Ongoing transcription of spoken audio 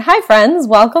Hi, friends.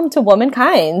 Welcome to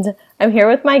Womankind. I'm here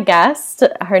with my guest.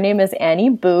 Her name is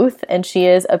Annie Booth, and she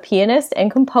is a pianist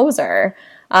and composer.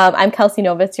 I'm Kelsey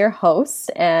Novitz, your host,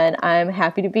 and I'm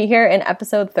happy to be here in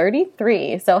episode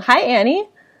 33. So, hi, Annie.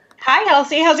 Hi,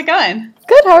 Kelsey. How's it going?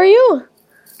 Good. How are you?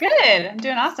 Good. I'm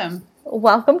doing awesome.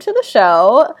 Welcome to the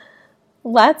show.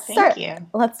 Let's Thank you.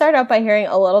 start out by hearing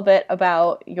a little bit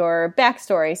about your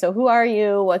backstory. So, who are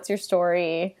you? What's your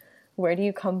story? Where do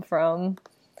you come from?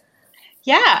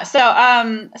 Yeah, so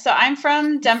I'm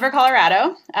from Denver,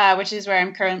 Colorado, which is where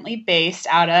I'm currently based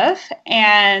out of,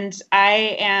 and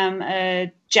I am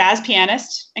a jazz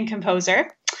pianist and composer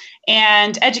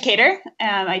and educator.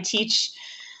 I teach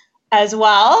as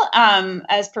well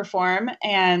as perform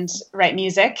and write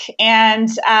music, and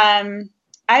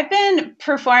I've been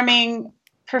performing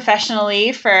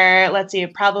professionally for, let's see,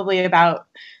 probably about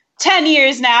 10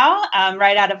 years now,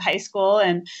 right out of high school.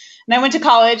 And I went to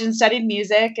college and studied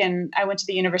music, and I went to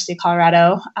the University of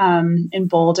Colorado in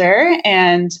Boulder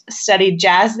and studied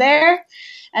jazz there.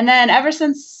 And then ever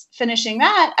since finishing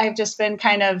that, I've just been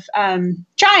kind of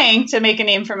trying to make a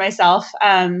name for myself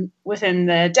within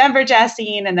the Denver jazz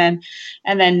scene, and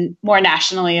then more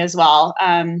nationally as well.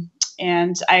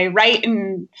 And I write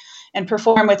and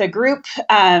perform with a group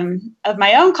of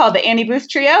my own called the Annie Booth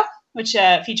Trio, which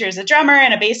features a drummer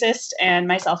and a bassist and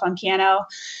myself on piano.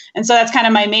 And so that's kind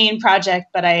of my main project,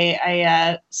 but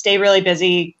I stay really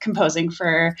busy composing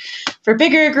for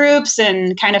bigger groups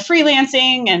and kind of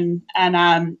freelancing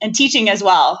and teaching as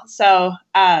well. So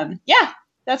yeah,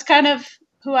 that's kind of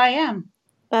who I am.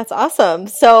 That's awesome.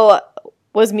 So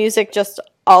was music just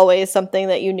always something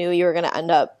that you knew you were going to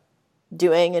end up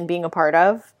doing and being a part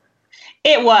of?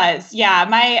 It was, yeah.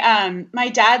 My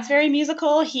dad's very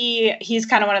musical. He's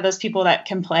kind of one of those people that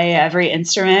can play every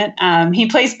instrument. He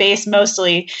plays bass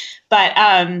mostly, but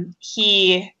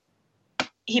he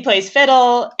plays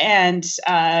fiddle and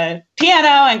piano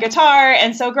and guitar.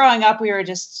 And so growing up, we were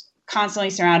just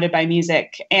constantly surrounded by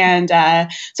music. And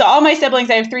so all my siblings,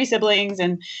 I have 3 siblings,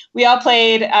 and we all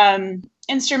played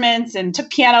instruments and took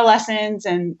piano lessons.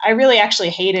 And I really actually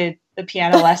hated the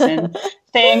piano lesson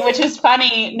thing, which is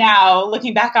funny now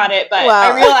looking back on it, but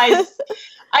wow. I realized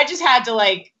I just had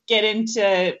to get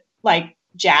into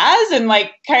jazz and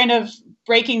kind of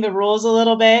breaking the rules a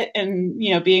little bit, and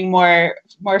being more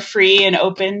free and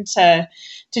open to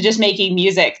just making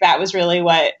music. That was really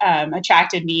what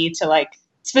attracted me to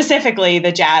specifically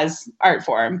the jazz art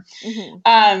form.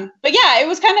 Mm-hmm. But yeah, it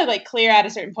was kind of clear at a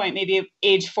certain point, maybe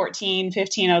age 14,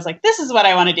 15, I was like, this is what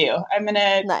I want to do. I'm going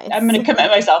to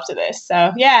commit myself to this.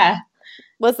 So yeah.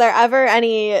 Was there ever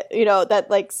any, that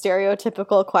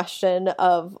stereotypical question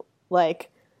of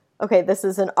okay, this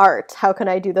is an art. How can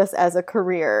I do this as a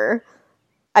career?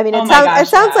 I mean, it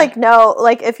sounds like no,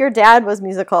 if your dad was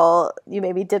musical, you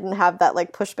maybe didn't have that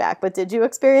pushback, but did you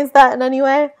experience that in any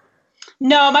way?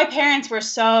 No, my parents were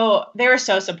so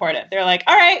supportive. They're like,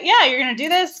 all right, yeah, you're going to do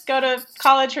this, go to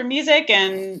college for music,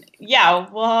 and yeah,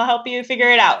 we'll help you figure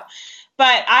it out.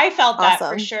 But I felt that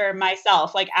for sure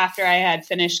myself. After I had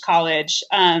finished college,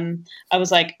 I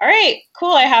was like, all right,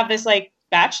 cool. I have this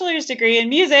bachelor's degree in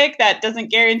music that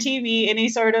doesn't guarantee me any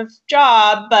sort of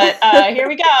job, but here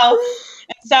we go.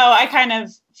 And so I kind of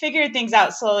figured things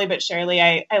out slowly but surely.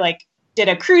 I did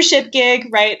a cruise ship gig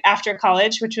right after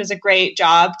college, which was a great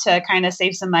job to kind of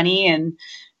save some money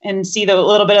and see the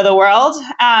little bit of the world.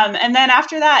 And then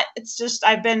after that, it's just,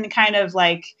 I've been kind of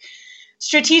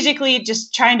strategically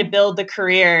just trying to build the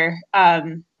career,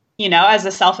 as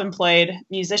a self-employed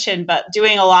musician, but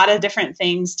doing a lot of different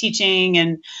things, teaching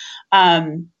and,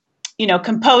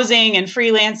 composing and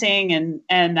freelancing,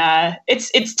 and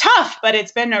it's tough, but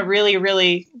it's been a really,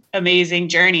 really amazing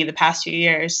journey the past few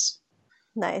years.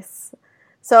 Nice.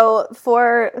 So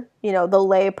for, the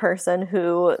lay person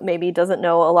who maybe doesn't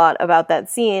know a lot about that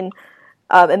scene,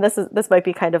 and this might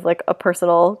be kind of a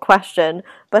personal question,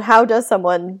 but how does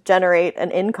someone generate an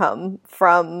income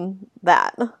from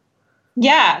that?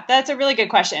 Yeah, that's a really good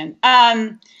question.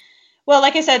 Well,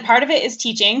 like I said, part of it is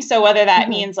teaching. So whether that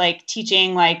means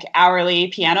teaching hourly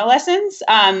piano lessons.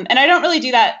 And I don't really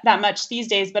do that much these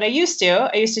days, but I used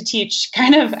to teach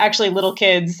kind of actually little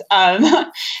kids. And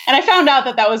I found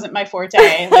out that wasn't my forte,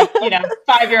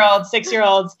 5-year-olds,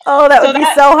 6-year-olds. Oh, that would be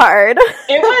so hard.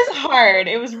 It was hard.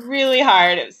 It was really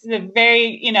hard. It was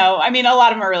very, a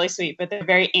lot of them are really sweet, but they're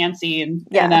very antsy and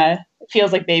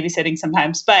feels like babysitting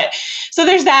sometimes. But so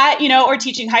there's that, or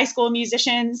teaching high school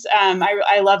musicians.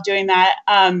 I love doing that.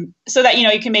 So that,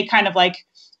 you can make kind of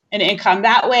an income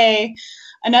that way.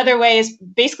 another way is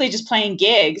basically just playing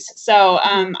gigs. So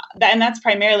and that's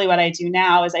primarily what I do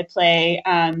now is I play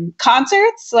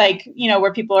concerts, like, you know,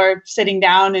 where people are sitting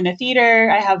down in a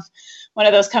theater. I have one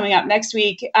of those coming up next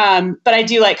week. But I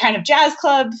do like kind of jazz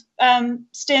club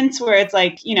stints where it's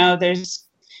like, you know,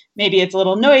 maybe it's a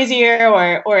little noisier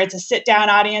or it's a sit down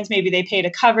audience. Maybe they paid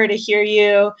a cover to hear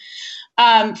you.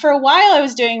 For a while I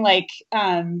was doing like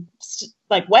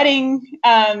wedding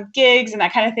gigs and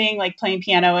that kind of thing, like playing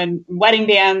piano in wedding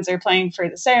bands or playing for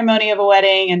the ceremony of a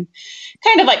wedding and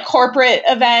kind of like corporate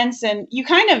events. And you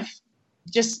kind of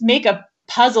just make a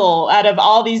puzzle out of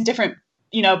all these different,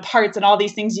 you know, parts and all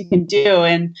these things you can do.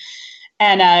 And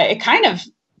it kind of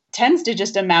tends to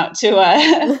just amount to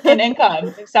an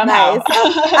income somehow. Nice.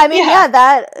 I mean,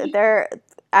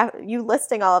 you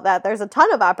listing all of that, there's a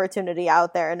ton of opportunity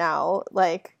out there now,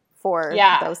 like for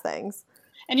those things.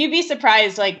 And you'd be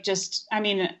surprised, like just, I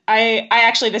mean, I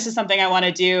actually, this is something I want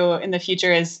to do in the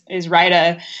future is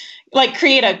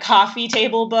create a coffee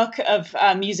table book of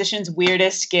musicians'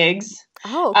 weirdest gigs.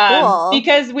 Oh, cool.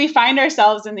 Because we find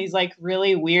ourselves in these like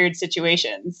really weird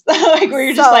situations. Like where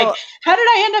you're just like, how did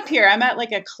I end up here? I'm at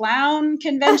like a clown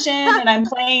convention and I'm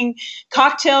playing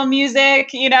cocktail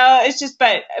music, you know, it's just,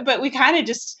 but we kind of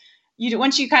just,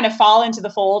 once you kind of fall into the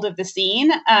fold of the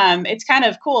scene, it's kind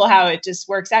of cool how it just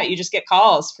works out. You just get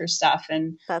calls for stuff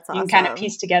and that's awesome. You can kind of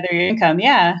piece together your income.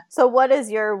 Yeah. So what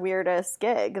is your weirdest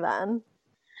gig then?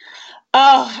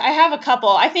 Oh, I have a couple.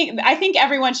 I think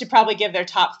everyone should probably give their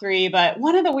top 3, but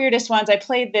one of the weirdest ones, I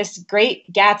played this Great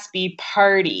Gatsby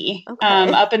party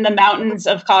up in the mountains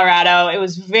of Colorado. It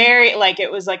was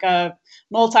it was like a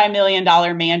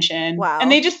multi-million-dollar mansion. Wow. And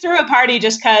they just threw a party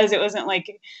just because it wasn't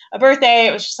like a birthday.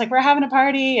 It was just like, we're having a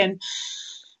party. And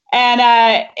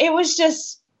it was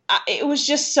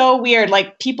just so weird.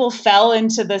 Like people fell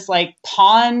into this like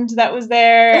pond that was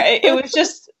there. It was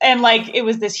just, and like, it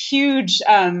was this huge,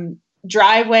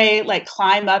 driveway, like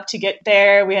climb up to get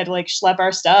there. We had to like schlep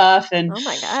our stuff. And oh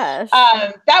my gosh.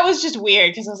 That was just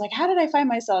weird. Cause I was like, how did I find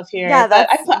myself here? Yeah,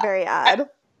 that's very odd.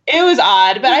 It was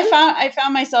odd, but I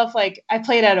found myself like, I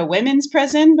played at a women's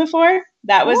prison before.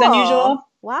 That was unusual.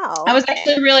 Wow. That was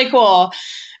actually really cool.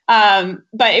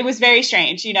 But it was very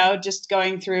strange, you know, just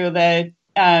going through the,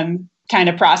 kind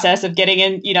of process of getting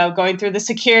in, you know, going through the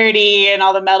security and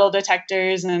all the metal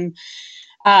detectors and,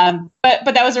 but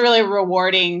that was a really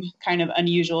rewarding kind of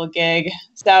unusual gig.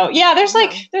 So yeah, there's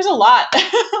a lot,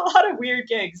 of weird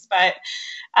gigs, but,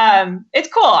 it's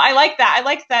cool. I like that. I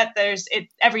like that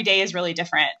every day is really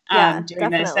different, doing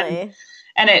definitely. This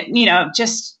and it, you know,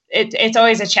 just, it's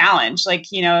always a challenge.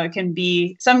 Like, you know, it can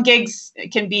be, some gigs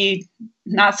can be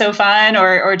not so fun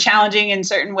or challenging in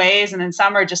certain ways. And then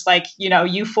some are just like, you know,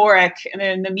 euphoric and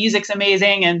then the music's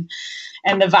amazing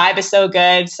and the vibe is so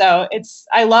good. So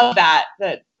I love that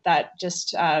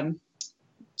just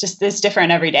is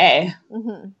different every day.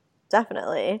 Mm-hmm.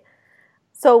 Definitely.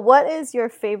 So what is your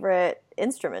favorite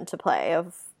instrument to play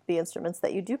of the instruments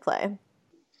that you do play?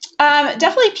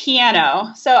 Definitely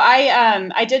piano. So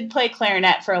I did play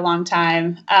clarinet for a long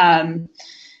time,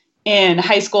 in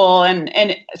high school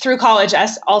and through college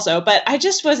also, but I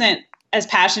just wasn't as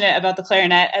passionate about the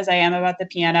clarinet as I am about the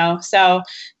piano. So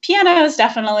piano is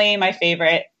definitely my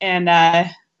favorite. And,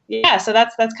 so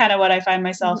that's kind of what I find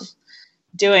myself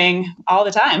doing all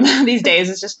the time these days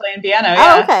is just playing piano.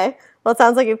 Yeah. Oh, okay. Well, it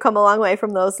sounds like you've come a long way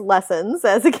from those lessons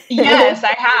as a kid. Yes,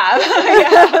 I have.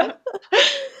 Yeah.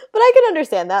 But I can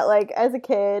understand that. Like as a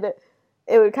kid,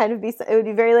 it would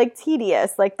be very like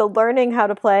tedious. Like the learning how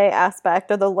to play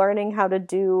aspect or the learning how to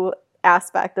do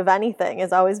aspect of anything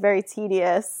is always very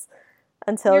tedious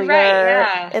until you're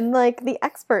in like the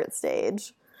expert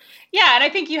stage. Yeah, and I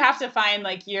think you have to find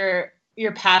like your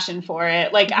passion for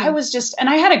it. Like I was just, and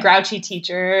I had a grouchy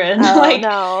teacher and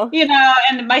you know,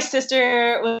 and my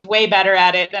sister was way better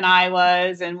at it than I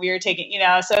was. And we were taking, you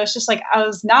know, so it's just like, I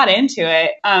was not into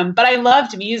it. But I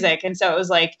loved music. And so it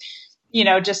was like, you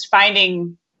know, just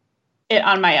finding it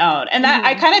on my own. And that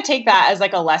I kind of take that as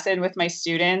like a lesson with my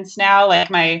students now, like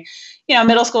my, you know,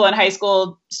 middle school and high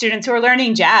school students who are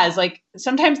learning jazz. Like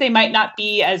sometimes they might not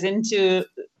be as into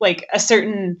like a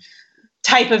certain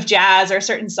type of jazz or a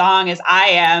certain song as I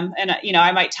am. And, you know,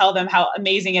 I might tell them how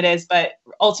amazing it is, but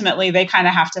ultimately they kind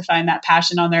of have to find that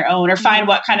passion on their own or find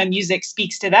what kind of music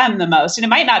speaks to them the most. And it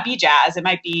might not be jazz. It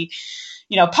might be,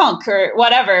 you know, punk or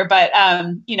whatever. But,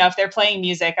 you know, if they're playing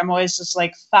music, I'm always just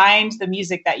like, find the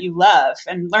music that you love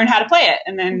and learn how to play it.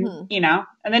 And then, you know,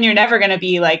 and then you're never going to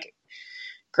be like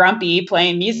grumpy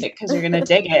playing music because you're going to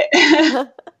dig it.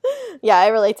 Yeah, I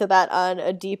relate to that on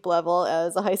a deep level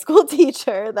as a high school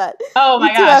teacher that you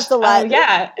have to let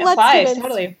students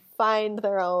totally find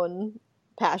their own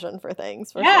passion for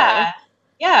things, for sure.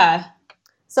 Yeah.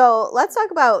 So let's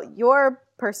talk about your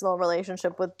personal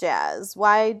relationship with jazz.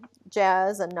 Why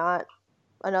jazz and not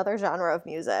another genre of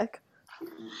music?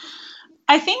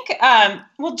 I think,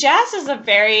 jazz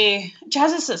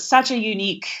is such a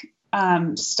unique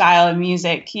style of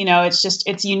music.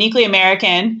 It's uniquely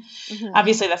American. Mm-hmm.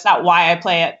 Obviously, that's not why I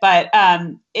play it, but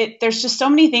there's just so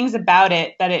many things about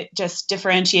it that it just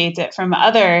differentiates it from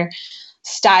other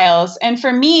styles. And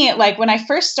for me, like when I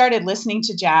first started listening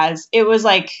to jazz, it was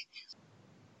like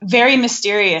very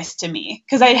mysterious to me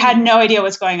because I had no idea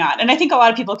what's going on. And I think a lot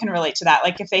of people can relate to that.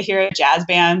 Like if they hear a jazz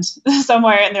band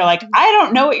somewhere and they're like, I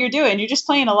don't know what you're doing. You're just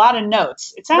playing a lot of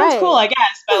notes. It sounds cool, I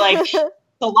guess, but like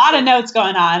a lot of notes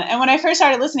going on. And when I first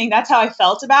started listening, that's how I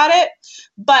felt about it.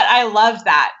 But I loved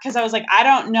that because I was like, I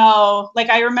don't know.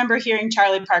 Like I remember hearing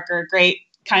Charlie Parker, great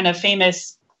kind of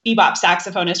famous bebop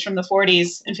saxophonist from the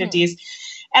 40s and 50s.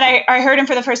 And I heard him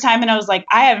for the first time and I was like,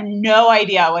 I have no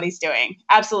idea what he's doing.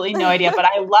 Absolutely no idea. But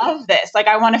I love this. Like,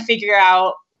 I want to figure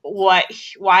out why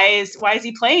is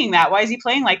he playing that? Why is he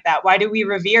playing like that? Why do we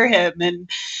revere him?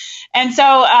 And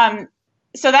so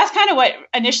that's kind of what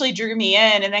initially drew me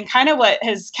in. And then kind of what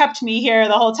has kept me here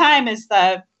the whole time is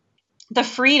the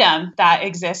freedom that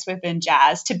exists within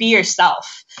jazz to be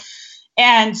yourself.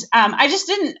 And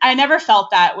I never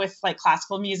felt that with like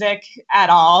classical music at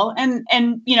all. And,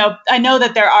 I know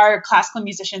that there are classical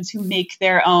musicians who make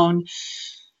their own,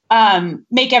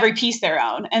 make every piece their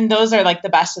own. And those are like the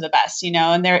best of the best,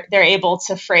 and they're able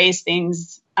to phrase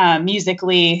things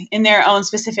musically in their own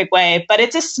specific way. But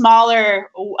it's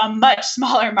a much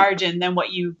smaller margin than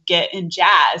what you get in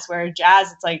jazz, where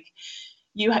jazz, it's like,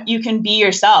 you can be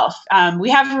yourself. We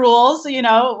have rules,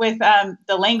 with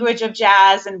the language of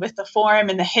jazz and with the form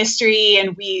and the history,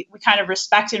 and we kind of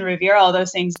respect and revere all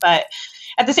those things. But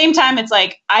at the same time, it's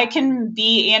like I can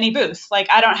be Annie Booth. Like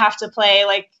I don't have to play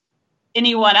like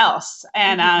anyone else,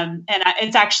 and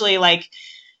it's actually like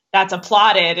that's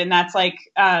applauded and that's like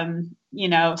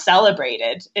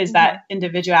celebrated is that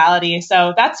individuality.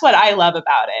 So that's what I love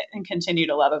about it and continue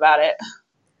to love about it.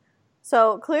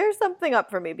 So clear something up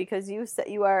for me because you said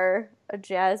you are a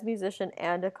jazz musician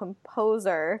and a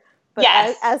composer. But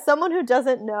yes. as someone who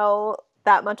doesn't know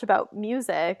that much about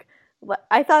music,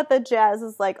 I thought that jazz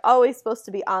is like always supposed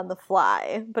to be on the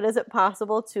fly. But is it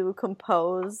possible to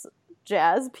compose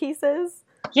jazz pieces?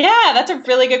 Yeah, that's a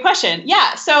really good question.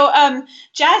 Yeah, so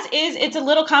jazz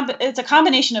it's a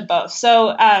combination of both.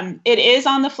 So it is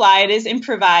on the fly. It is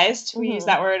improvised. We use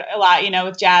that word a lot,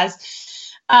 with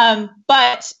jazz.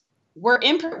 But we're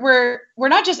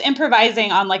not just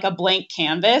improvising on like a blank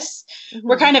canvas.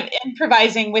 We're kind of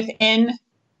improvising within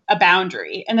a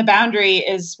boundary, and the boundary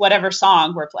is whatever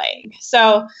song we're playing.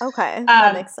 So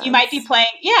that makes sense. You might be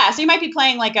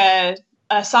playing like a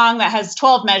song that has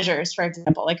 12 measures, for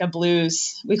example, like a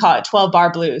blues. We call it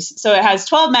 12-bar blues. So it has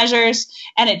 12 measures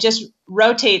and it just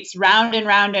rotates round and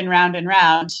round and round and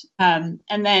round. And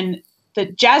then the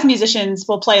jazz musicians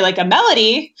will play like a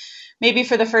melody maybe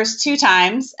for the first 2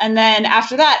 times. And then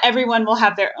after that, everyone will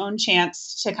have their own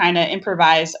chance to kind of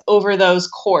improvise over those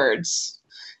chords,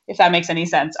 if that makes any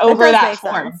sense, over that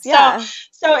form. Yeah.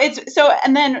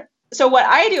 So what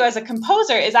I do as a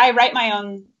composer is I write my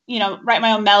own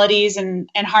melodies and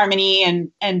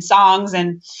harmony and songs,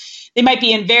 and they might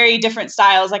be in very different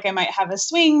styles. Like I might have a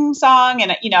swing song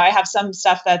and, I have some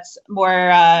stuff that's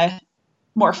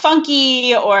more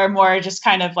funky or more just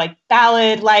kind of like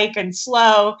ballad-like and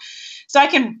slow. So I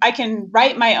can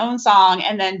write my own song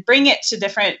and then bring it to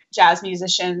different jazz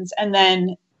musicians, and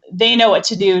then they know what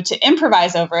to do to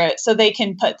improvise over it. So they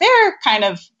can put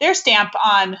their stamp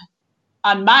on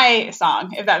my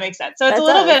song, if that makes sense. So it's it is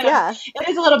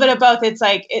a little bit of both. It's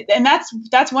like, and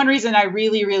that's one reason I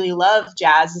really, really love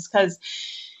jazz, is because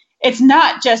it's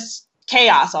not just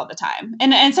chaos all the time.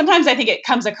 And sometimes I think it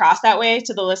comes across that way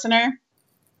to the listener.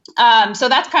 So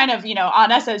that's kind of,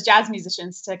 on us as jazz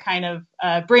musicians to kind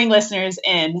of bring listeners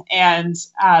in and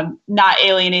not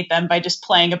alienate them by just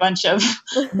playing a bunch of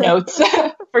notes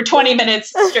for 20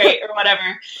 minutes straight or whatever.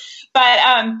 But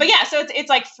yeah, so it's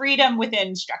like freedom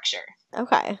within structure.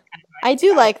 Okay. I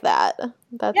do like that.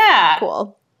 That's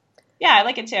cool. Yeah, I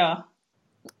like it too.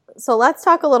 So let's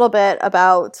talk a little bit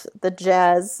about the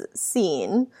jazz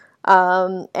scene.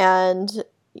 And,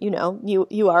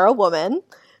 you are a woman.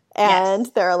 And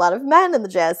there are a lot of men in the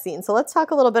jazz scene. So let's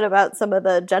talk a little bit about some of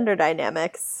the gender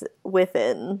dynamics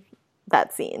within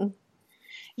that scene.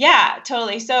 Yeah,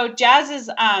 totally. So jazz has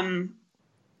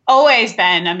always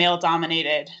been a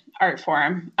male-dominated art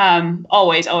form.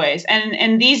 Always.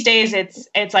 And these days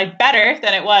it's like better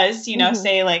than it was,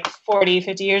 say like 40,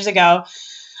 50 years ago.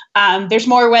 There's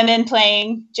more women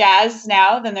playing jazz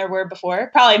now than there were before,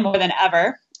 probably more than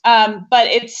ever. But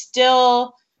it's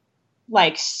still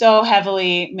like so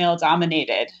heavily male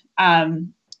dominated.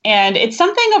 And it's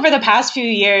something over the past few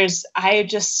years I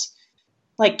just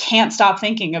like can't stop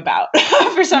thinking about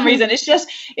for some reason. It's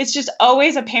just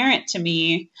always apparent to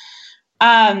me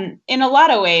in a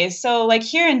lot of ways. So like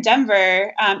here in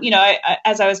Denver,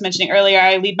 as I was mentioning earlier,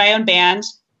 I lead my own band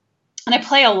and I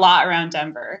play a lot around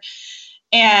Denver.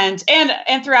 And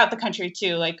throughout the country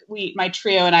too. Like my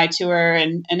trio and I tour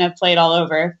and have played all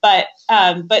over. But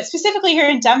specifically here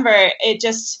in Denver,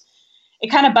 it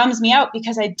kind of bums me out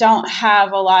because I don't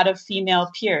have a lot of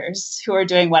female peers who are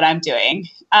doing what I'm doing.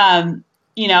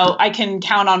 I can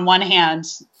count on one hand,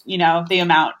 the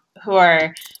amount who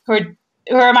are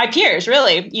my peers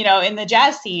really, in the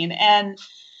jazz scene. And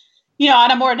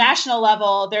on a more national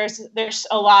level, there's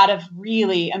a lot of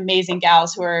really amazing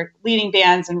gals who are leading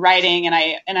bands and writing, and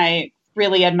I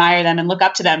really admire them and look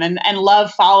up to them and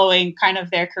love following kind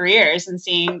of their careers and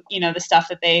seeing, the stuff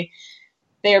that they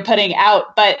are putting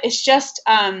out. But it's just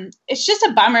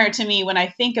a bummer to me when I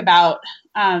think about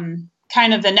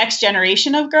kind of the next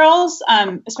generation of girls,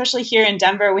 especially here in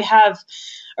Denver. We have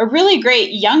a really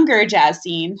great younger jazz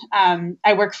scene.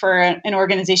 I work for an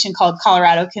organization called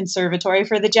Colorado Conservatory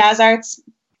for the Jazz Arts,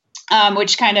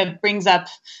 which kind of brings up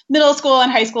middle school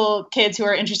and high school kids who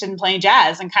are interested in playing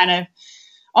jazz and kind of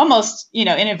almost,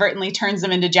 inadvertently turns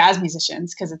them into jazz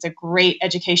musicians because it's a great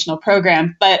educational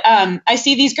program. But I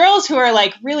see these girls who are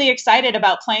like really excited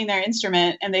about playing their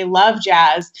instrument and they love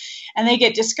jazz, and they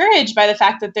get discouraged by the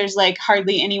fact that there's like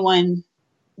hardly anyone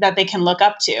that they can look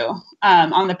up to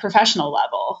on the professional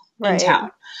level in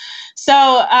town.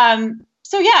 So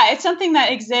yeah, it's something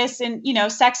that exists, and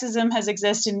sexism has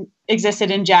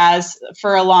existed in jazz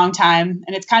for a long time,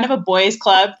 and it's kind of a boys'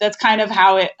 club. That's kind of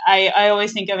how I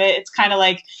always think of it. It's kind of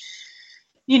like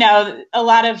a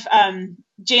lot of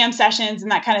jam sessions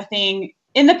and that kind of thing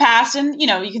in the past, and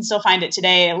you can still find it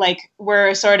today. Like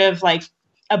we're sort of like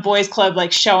a boys' club,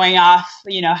 like showing off,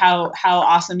 how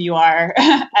awesome you are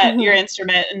at your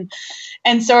instrument,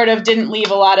 and sort of didn't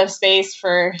leave a lot of space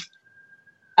for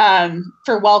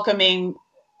welcoming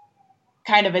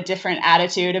kind of a different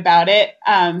attitude about it.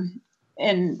 And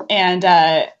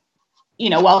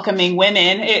welcoming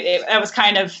women. It was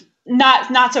kind of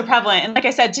not so prevalent. And like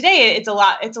I said, today it's a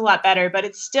lot better, but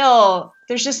it's still,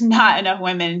 there's just not enough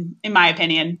women, in my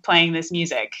opinion, playing this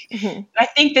music. Mm-hmm.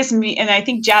 I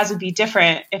think jazz would be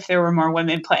different if there were more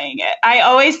women playing it. I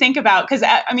always think about, because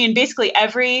basically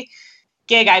every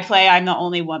gig I play, I'm the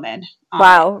only woman.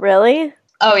 Wow, really?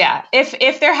 Oh yeah.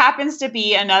 If there happens to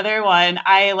be another one,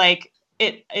 I like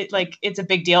it like it's a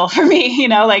big deal for me,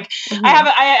 Mm-hmm. I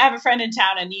have a friend in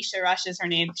town, Anisha Rush is her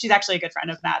name. She's actually a good friend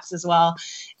of Matt's as well.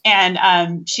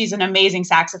 And she's an amazing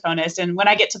saxophonist. And when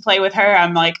I get to play with her,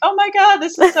 I'm like, oh my God,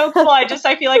 this is so cool. I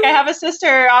feel like I have a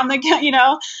sister on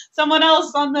the, someone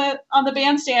else on the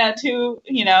bandstand who,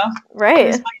 right.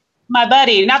 is my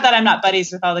buddy. Not that I'm not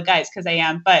buddies with all the guys, because I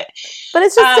am, but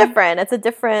it's just different. It's a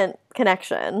different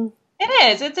connection.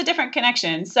 It is. It's a different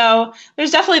connection. So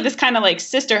there's definitely this kind of like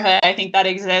sisterhood, I think, that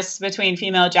exists between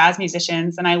female jazz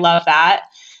musicians. And I love that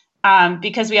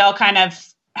because we all kind of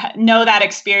know that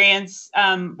experience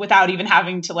without even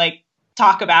having to like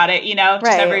talk about it, just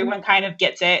right. Everyone kind of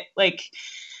gets it, like,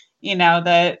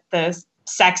 the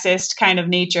sexist kind of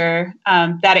nature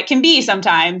that it can be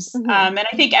sometimes. Mm-hmm. And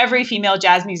I think every female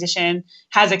jazz musician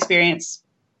has experienced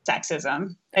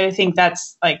sexism. I think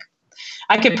that's like,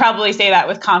 I could probably say that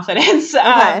with confidence,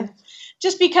 okay.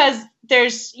 Just because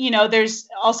there's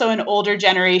also an older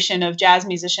generation of jazz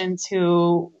musicians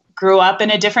who grew up in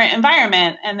a different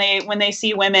environment, and when they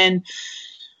see women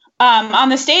on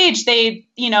the stage, they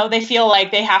feel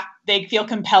like they feel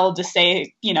compelled to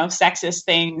say, sexist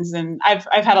things. And I've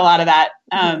had a lot of that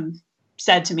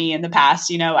said to me in the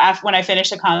past, when I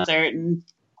finish a concert, and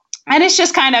it's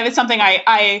just kind of, it's something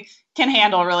I can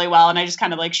handle really well, and I just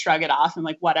kind of like shrug it off and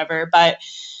like whatever. But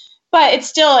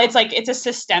it's a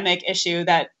systemic issue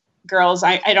that girls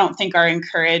I don't think are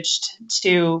encouraged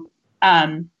to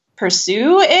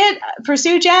pursue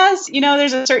jazz.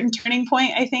 There's a certain turning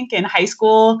point, I think, in high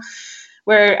school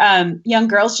where young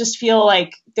girls just feel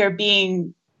like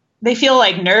they feel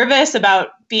like nervous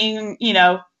about being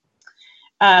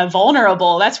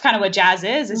vulnerable. That's kind of what jazz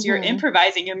is mm-hmm. You're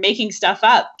improvising, you're making stuff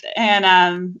up,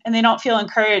 and they don't feel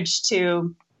encouraged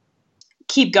to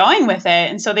keep going with it.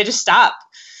 And so they just stop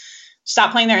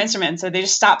playing their instruments, or they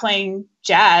just stop playing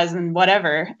jazz and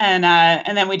whatever. And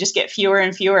then we just get fewer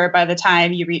and fewer by the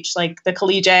time you reach like the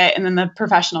collegiate and then the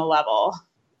professional level.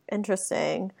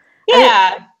 Interesting.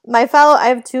 Yeah. I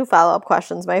have 2 follow-up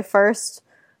questions. My first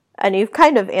and you've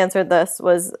kind of answered this,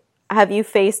 was have you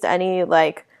faced any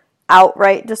like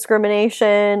outright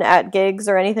discrimination at gigs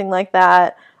or anything like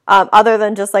that? Other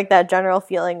than just like that general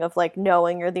feeling of like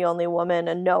knowing you're the only woman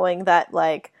and knowing that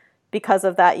like because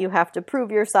of that you have to prove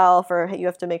yourself or you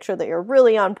have to make sure that you're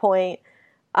really on point.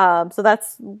 So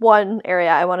that's one area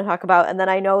I want to talk about. And then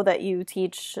I know that you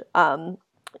teach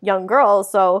young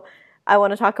girls, so I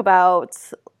want to talk about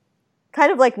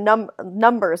kind of like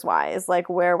numbers wise, like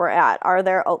where we're at. Are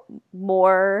there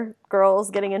more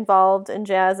girls getting involved in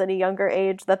jazz at a younger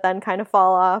age that then kind of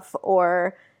fall off,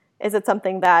 or is it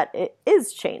something that it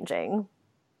is changing?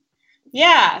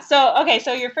 Yeah.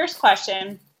 So your first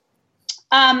question,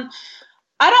 I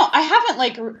haven't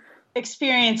like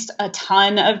experienced a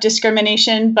ton of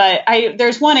discrimination, but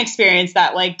there's one experience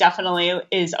that like definitely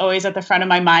is always at the front of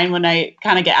my mind when I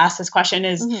kind of get asked this question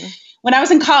is when I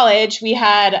was in college, we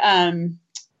had,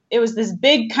 it was this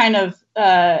big kind of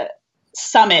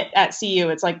summit at CU.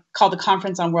 It's like called the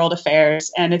Conference on World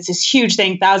Affairs. And it's this huge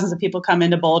thing. Thousands of people come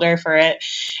into Boulder for it.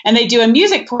 And they do a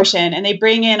music portion and they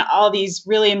bring in all these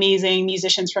really amazing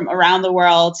musicians from around the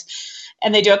world.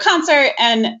 And they do a concert.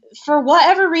 And for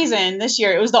whatever reason, this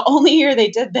year, it was the only year they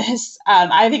did this.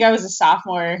 I think I was a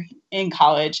sophomore in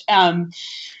college.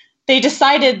 They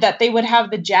decided that they would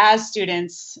have the jazz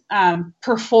students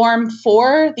perform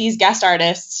for these guest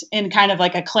artists in kind of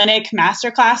like a clinic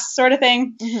masterclass sort of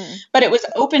thing. But it was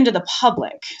open to the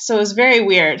public. So it was very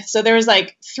weird. So there was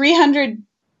like 200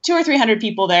 or 300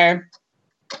 people there.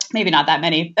 Maybe not that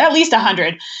many, at least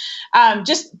 100.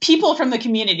 Just people from the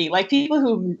community, like people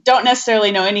who don't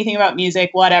necessarily know anything about music,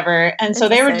 whatever. And so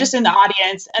they were just in the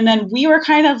audience. And then we were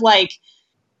kind of like,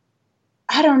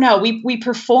 I don't know, we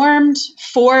performed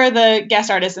for the guest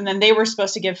artists and then they were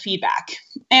supposed to give feedback.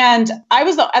 And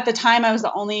at the time, I was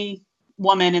the only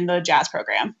woman in the jazz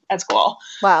program at school.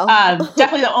 Wow.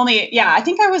 Definitely the only, I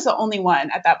think I was the only one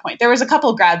at that point. There was a couple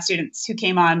of grad students who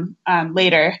came on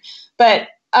later, but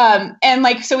and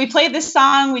like, so we played this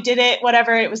song, we did it,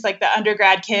 whatever. It was like the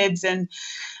undergrad kids. And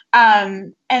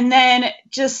then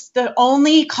just the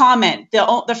only comment,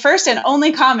 the first and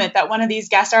only comment that one of these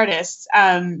guest artists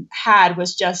had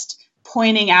was just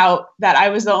pointing out that I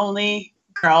was the only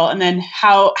girl. And then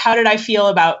how did I feel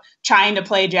about trying to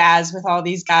play jazz with all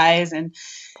these guys? And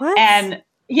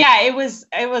yeah, it was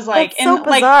like, that's so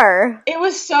bizarre. Like, it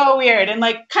was so weird and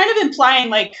like kind of implying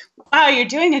like, wow, you're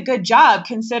doing a good job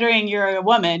considering you're a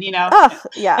woman, you know?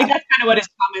 Yeah. Like that's kind of what his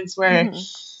comments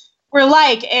were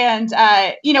like. And,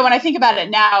 when I think about it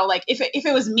now, like if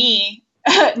it was me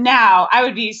now, I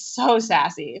would be so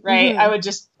sassy, right? I would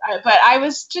but I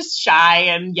was just shy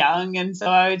and young. And so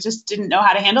I just didn't know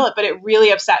how to handle it, but it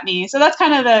really upset me. So that's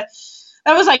kind of that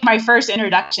was like my first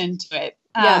introduction to it.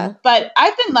 But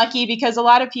I've been lucky because a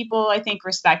lot of people, I think,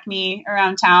 respect me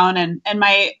around town and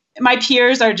my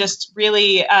peers are just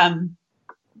really,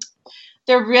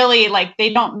 they're really like,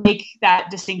 they don't make that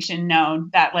distinction known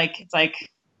that like, it's like,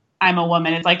 I'm a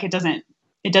woman. It's like, it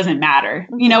doesn't matter,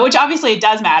 which obviously it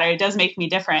does matter. It does make me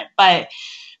different, but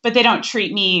they don't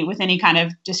treat me with any kind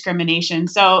of discrimination.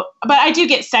 So, but I do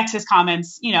get sexist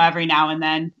comments, every now and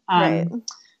then. Right.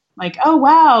 Like, oh,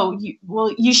 wow,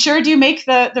 you sure do make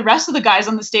the rest of the guys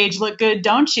on the stage look good,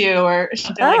 don't you? Or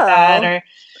something like that.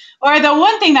 Or the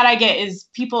one thing that I get is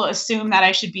people assume that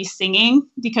I should be singing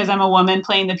because I'm a woman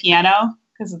playing the piano.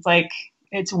 Because it's like,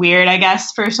 it's weird, I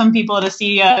guess, for some people to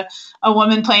see a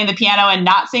woman playing the piano and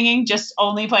not singing, just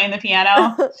only playing the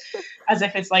piano, as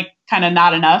if it's like kind of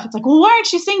not enough. It's like, well, why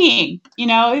aren't you singing?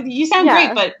 You sound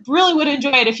great, but really would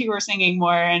enjoy it if you were singing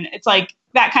more. And it's like,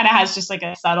 that kind of has just like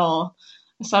a subtle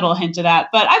hint of that.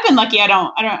 But I've been lucky.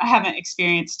 I haven't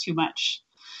experienced too much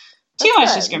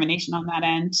discrimination on that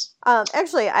end.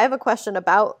 Actually, I have a question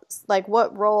about like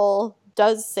what role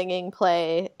does singing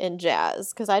play in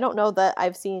jazz? Because I don't know that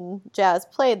I've seen jazz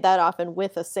played that often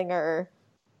with a singer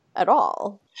at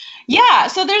all. Yeah,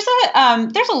 so there's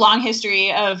a long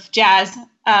history of jazz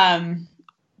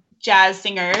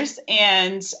singers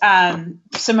and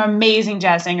some amazing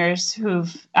jazz singers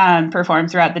who've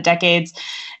performed throughout the decades.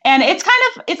 And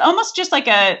it's almost just like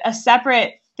a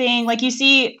separate thing. Like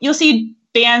you'll see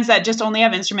bands that just only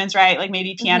have instruments, right? Like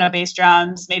maybe piano, bass,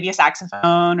 drums, maybe a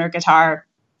saxophone or guitar.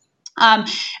 And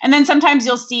then sometimes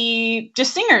you'll see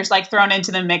just singers like thrown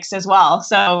into the mix as well.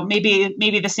 So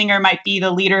maybe the singer might be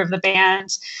the leader of the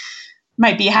band,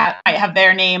 might have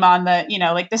their name on the,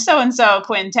 like the so-and-so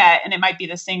quintet, and it might be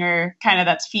the singer kind of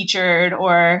that's featured,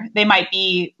 or they might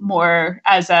be more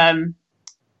as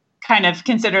kind of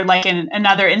considered like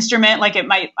another instrument. Like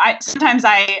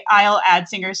I'll add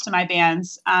singers to my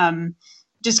bands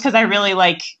just because I really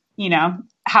like,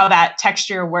 how that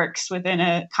texture works within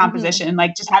a composition,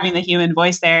 like just having the human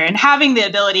voice there and having the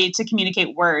ability to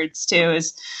communicate words too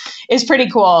is pretty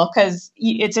cool, because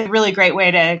it's a really great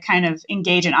way to kind of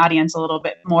engage an audience a little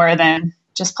bit more than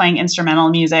just playing instrumental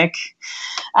music.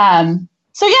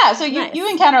 So nice. you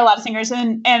encounter a lot of singers,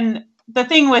 and the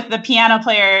thing with the piano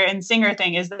player and singer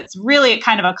thing is that it's really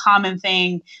kind of a common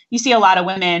thing. You see a lot of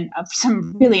women,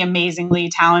 some really amazingly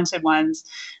talented ones,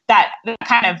 that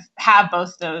kind of have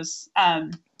both those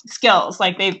skills.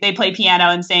 Like they play piano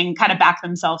and sing, kind of back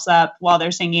themselves up while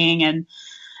they're singing. And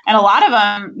a lot of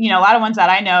them, a lot of ones that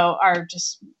I know are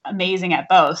just amazing at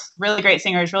both. Really great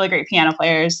singers, really great piano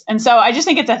players. And so I just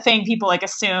think it's a thing people like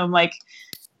assume, like,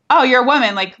 oh, you're a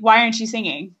woman. Like, why aren't you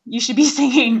singing? You should be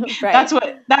singing. Right. That's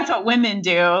what women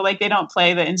do. Like, they don't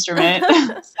play the instrument.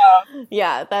 So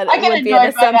yeah, that would be an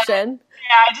assumption.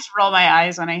 Yeah, I just roll my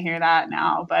eyes when I hear that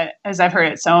now, but as I've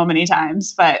heard it so many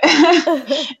times, but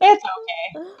it's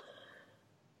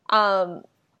okay.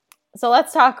 So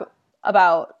let's talk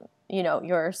about,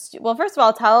 well, first of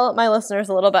all, tell my listeners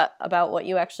a little bit about what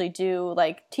you actually do,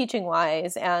 like teaching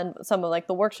wise, and some of like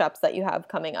the workshops that you have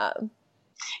coming up.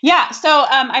 Yeah. So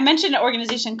I mentioned an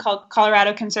organization called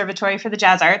Colorado Conservatory for the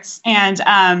Jazz Arts, and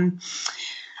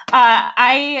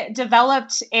I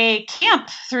developed a camp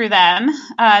through them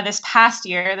this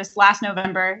last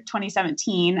November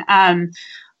 2017.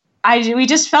 We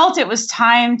just felt it was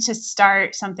time to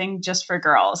start something just for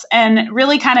girls, and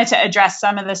really kind of to address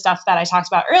some of the stuff that I talked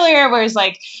about earlier, where it's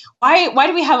like, why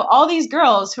do we have all these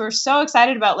girls who are so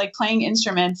excited about like playing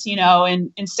instruments, in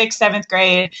 6th, 7th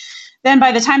grade? Then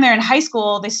by the time they're in high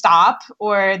school, they stop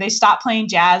playing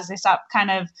jazz. They stop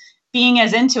kind of being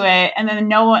as into it. And then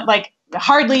no one, like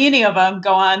hardly any of them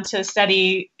go on to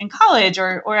study in college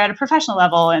or at a professional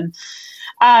level. And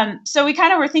so we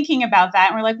kind of were thinking about that.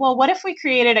 And we're like, well, what if we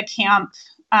created a camp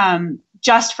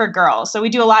just for girls? So we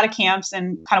do a lot of camps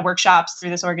and kind of workshops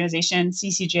through this organization,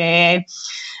 CCJA.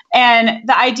 And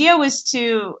the idea was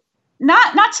to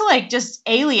not to like just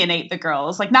alienate the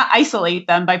girls, like not isolate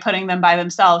them by putting them by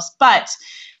themselves, but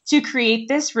to create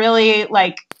this really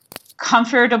like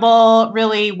comfortable,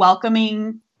 really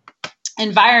welcoming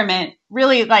environment,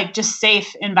 really like just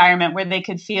safe environment where they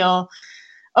could feel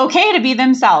okay to be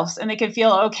themselves, and they could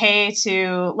feel okay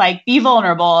to like be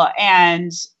vulnerable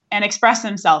and express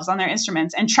themselves on their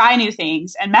instruments and try new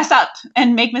things and mess up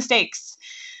and make mistakes.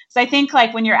 So I think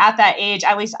like when you're at that age,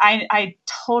 at least I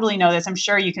totally know this. I'm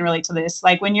sure you can relate to this.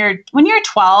 Like when you're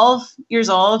 12 years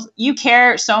old, you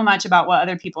care so much about what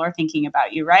other people are thinking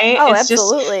about you, right? Oh, it's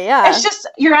absolutely. Yeah. It's just,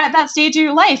 you're at that stage of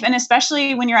your life. And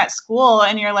especially when you're at school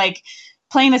and you're like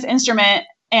playing this instrument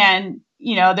and,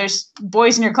 there's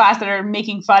boys in your class that are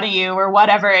making fun of you or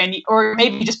whatever, or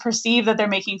maybe you just perceive that they're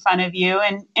making fun of you,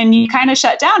 and you kind of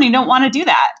shut down. You don't want to do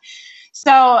that.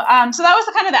 So that was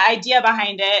the kind of the idea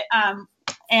behind it.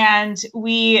 And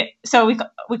we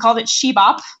called it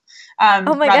She-Bop.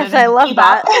 Oh my gosh, I love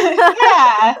that.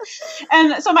 Yeah.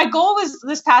 And so my goal was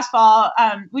this past fall,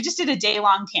 we just did a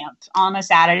day-long camp on a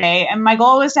Saturday, and my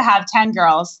goal was to have 10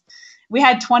 girls. We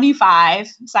had 25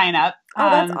 sign up. Oh,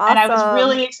 that's awesome. And I was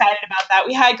really excited about that.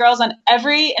 We had girls on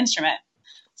every instrument.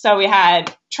 So we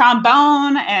had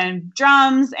trombone and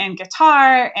drums and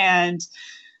guitar and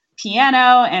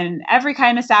piano and every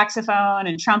kind of saxophone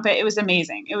and trumpet. It was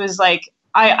amazing. It was like,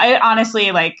 I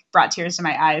honestly like brought tears to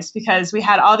my eyes, because we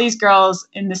had all these girls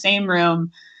in the same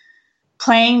room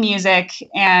playing music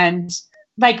and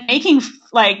like making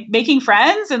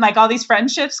friends, and like all these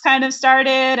friendships kind of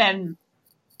started, and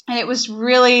it was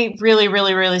really, really,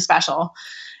 really, really special.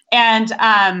 And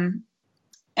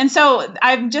so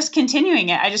I'm just continuing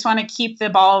it. I just want to keep the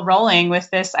ball rolling with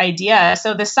this idea.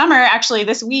 So this summer, actually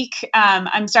this week,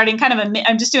 I'm starting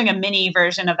I'm just doing a mini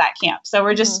version of that camp. So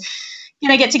we're just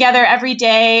going to get together every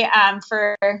day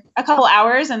for a couple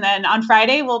hours. And then on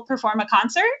Friday, we'll perform a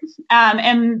concert.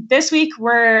 And this week,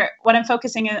 what I'm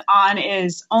focusing on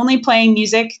is only playing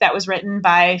music that was written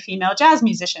by female jazz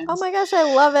musicians. Oh my gosh, I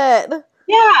love it.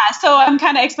 Yeah, so I'm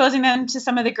kind of exposing them to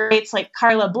some of the greats like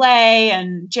Carla Bley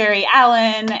and Jerry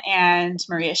Allen and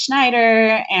Maria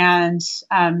Schneider and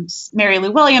Mary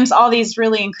Lou Williams, all these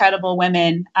really incredible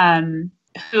women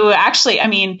who actually, I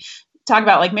mean, talk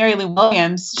about like Mary Lou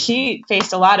Williams, she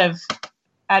faced a lot of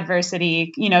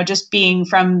adversity, just being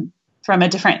from a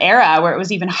different era where it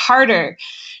was even harder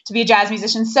to be a jazz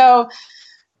musician. So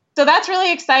that's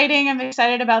really exciting. I'm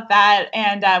excited about that.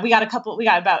 And we got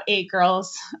about 8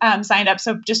 girls signed up.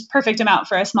 So just perfect amount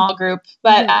for a small group.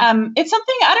 But it's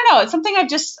something, I don't know, it's something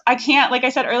I can't, like I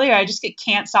said earlier, I just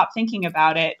can't stop thinking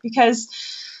about it, because,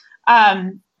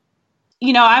 I'm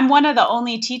one of the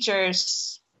only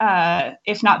teachers,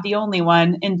 if not the only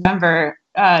one in Denver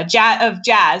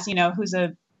jazz, you know, who's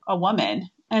a woman.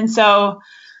 And so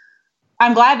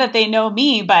I'm glad that they know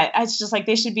me, but it's just like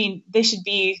they should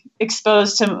be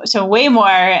exposed to way more,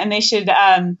 and they should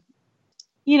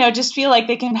you know, just feel like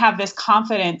they can have this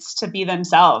confidence to be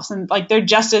themselves, and like they're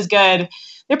just as good.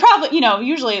 They're probably, you know,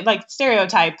 usually like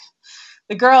stereotype,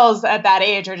 the girls at that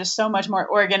age are just so much more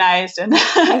organized and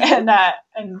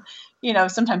and you know,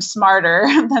 sometimes smarter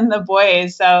than the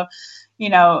boys. So, you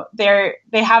know, they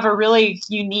have a really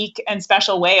unique and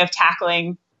special way of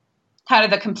tackling kind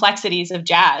of the complexities of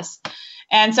jazz.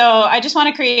 And so I just want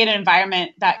to create an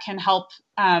environment that can help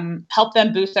them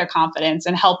boost their confidence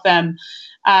and help them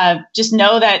just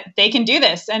know that they can do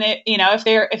this. And it, you know, if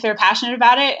they're passionate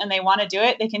about it and they want to do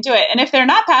it, they can do it. And if they're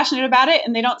not passionate about it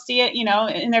and they don't see it, you know,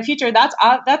 in their future,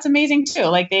 that's amazing too.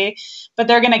 Like but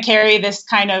they're going to carry this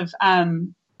kind of,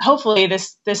 hopefully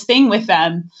this thing with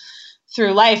them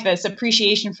through life, this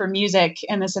appreciation for music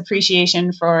and this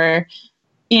appreciation for,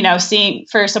 you know,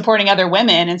 for supporting other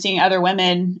women and seeing other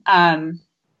women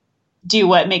do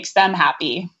what makes them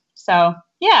happy. So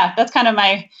yeah, that's kind of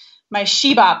my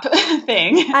she-bop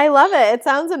thing. I love it. It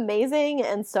sounds amazing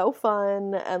and so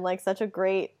fun and like such a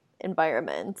great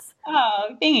environment.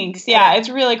 Oh, thanks. Yeah, it's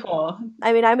really cool.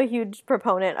 I mean, I'm a huge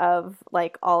proponent of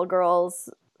like all girls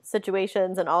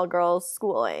situations and all girls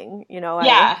schooling. You know,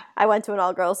 yeah. I went to an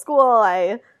all girls school.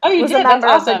 I was a member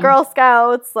of the Girl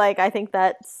Scouts. Like, I think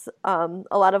that's a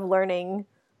lot of learning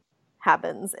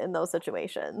happens in those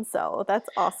situations. So that's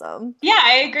awesome. Yeah,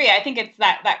 I agree. I think it's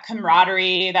that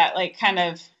camaraderie, that like kind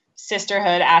of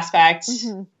sisterhood aspect.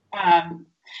 Mm-hmm.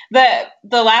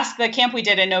 The camp we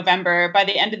did in November, by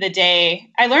the end of the day,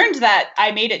 I learned that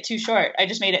I made it too short. I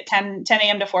just made it 10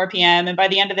 a.m. to 4 p.m. And by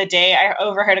the end of the day, I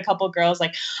overheard a couple of girls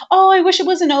like, "Oh, I wish it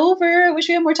wasn't over. I wish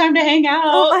we had more time to hang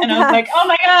out." And I was like, "Oh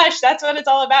my gosh, that's what it's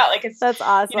all about." Like, that's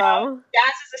awesome. You know,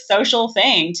 jazz is a social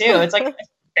thing too. It's like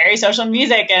very social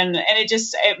music, and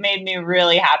it made me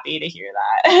really happy to hear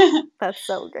that. That's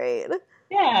so great.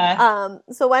 Yeah.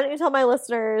 So why don't you tell my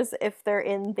listeners, if they're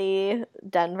in the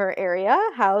Denver area,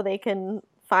 how they can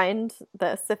find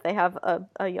this if they have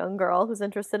a young girl who's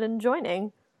interested in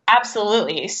joining?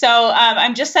 Absolutely. So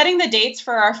I'm just setting the dates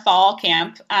for our fall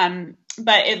camp,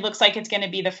 but it looks like it's going to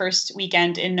be the first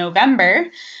weekend in November.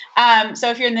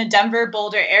 So if you're in the Denver,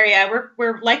 Boulder area,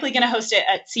 we're likely going to host it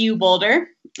at CU Boulder,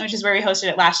 which is where we hosted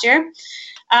it last year.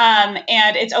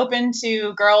 And it's open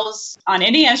to girls on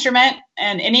any instrument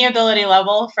and any ability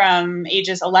level from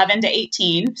ages 11 to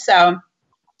 18. So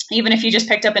even if you just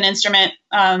picked up an instrument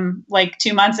like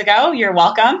 2 months ago, you're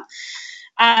welcome.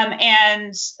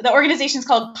 And the organization is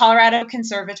called Colorado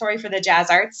Conservatory for the Jazz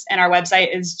Arts, and our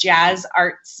website is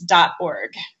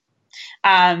jazzarts.org.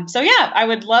 So yeah, I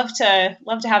would love to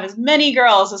have as many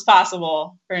girls as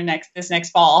possible for this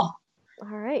next fall.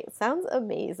 All right, sounds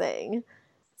amazing.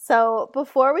 So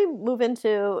before we move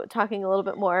into talking a little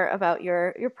bit more about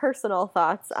your personal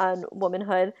thoughts on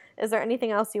womanhood, is there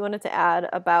anything else you wanted to add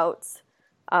about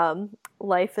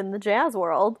life in the jazz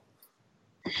world?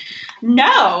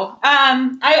 No.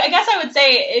 I guess I would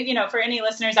say, you know, for any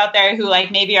listeners out there who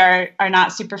like maybe are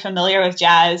not super familiar with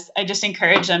jazz, I just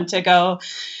encourage them to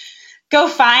go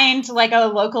find like a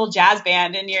local jazz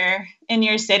band in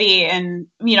your city, and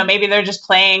you know, maybe they're just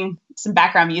playing some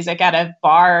background music at a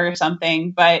bar or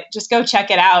something, but just go check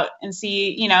it out and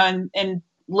see, you know, and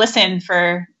listen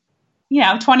for, you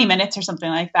know, 20 minutes or something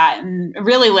like that, and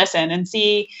really listen and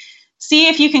see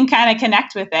if you can kind of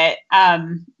connect with it,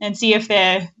 and see if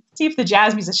the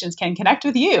jazz musicians can connect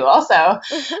with you also.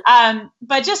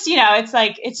 But just, you know,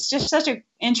 it's just such an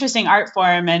interesting art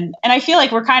form, and I feel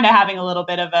like we're kind of having a little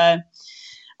bit of a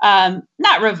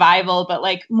not revival, but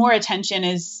like more attention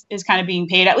is kind of being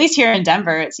paid, at least here in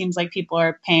Denver. It seems like people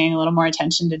are paying a little more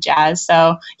attention to jazz.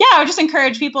 So yeah, I would just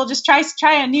encourage people, just try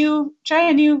a new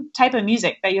type of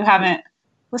music that you haven't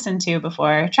listened to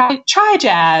before. Try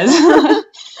jazz.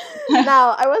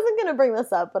 Now, I wasn't going to bring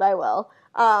this up, but I will.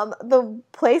 The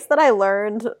place that I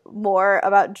learned more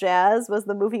about jazz was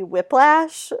the movie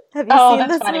Whiplash. Have you seen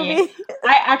this movie?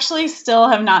 I actually still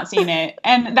have not seen it.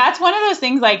 And that's one of those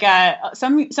things, like,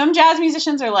 some jazz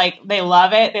musicians are like, they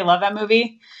love it. They love that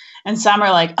movie. And some are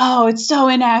like, oh, it's so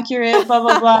inaccurate, blah,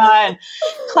 blah, blah. And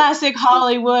classic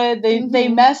Hollywood, they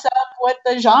mess up what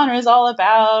the genre is all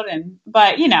about.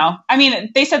 But, you know, I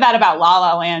mean, they said that about La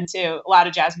La Land, too. A lot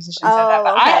of jazz musicians said that.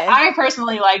 But okay. I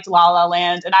personally liked La La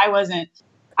Land, and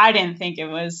I didn't think it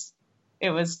was it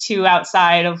was too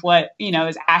outside of what,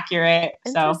 is accurate.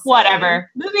 So whatever.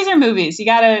 Movies are movies. You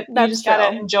just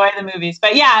gotta enjoy the movies.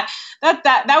 But yeah,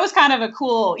 that was kind of a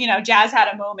cool, jazz had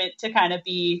a moment to kind of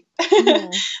be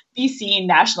be seen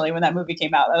nationally when that movie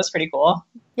came out. That was pretty cool.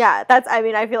 Yeah,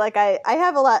 I feel like I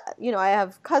have a lot, I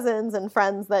have cousins and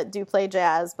friends that do play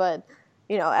jazz, but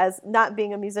as not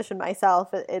being a musician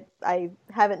myself, I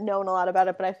haven't known a lot about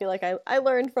it, but I feel like I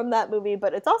learned from that movie.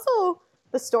 But it's also,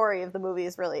 the story of the movie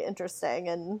is really interesting.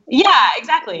 And yeah,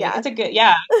 exactly. Yeah.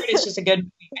 It's just a good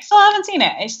movie. I still haven't seen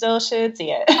it. I still should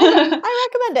see it. I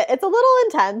recommend it. It's a little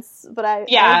intense, but I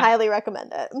highly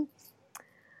recommend it.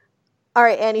 All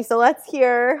right, Annie, so let's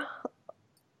hear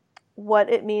what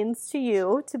it means to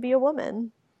you to be a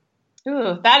woman.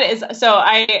 Ooh,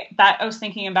 I was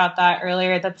thinking about that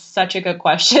earlier. That's such a good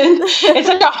question. It's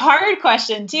such a hard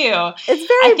question too. It's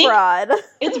very broad.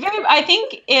 I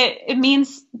think it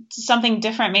means something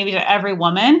different maybe to every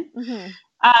woman,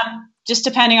 just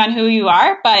depending on who you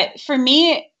are. But for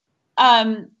me,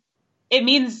 being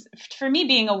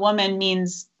a woman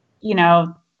means,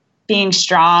 being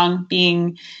strong,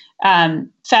 being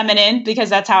feminine, because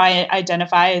that's how I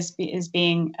identify as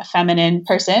being a feminine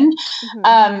person.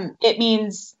 It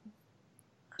means,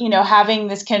 having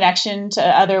this connection to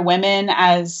other women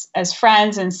as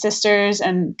friends and sisters,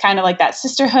 and kind of like that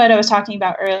sisterhood I was talking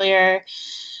about earlier.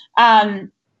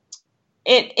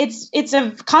 It's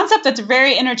a concept that's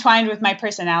very intertwined with my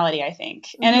personality, I think.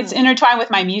 And it's intertwined with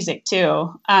my music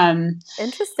too.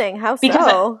 Interesting. How so?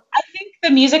 Because I think the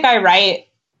music I write,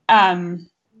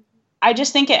 I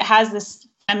just think it has this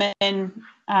feminine,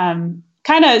 kind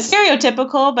of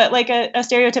stereotypical, but like a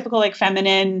stereotypical, like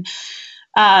feminine,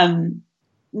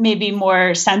 maybe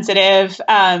more sensitive,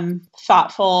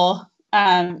 thoughtful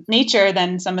nature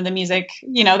than some of the music,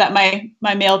 that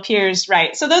my male peers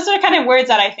write. So those are kind of words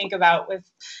that I think about when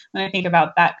I think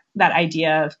about that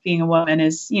idea of being a woman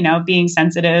is, being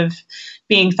sensitive,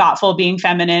 being thoughtful, being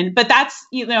feminine. But that's,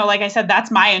 like I said,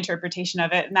 that's my interpretation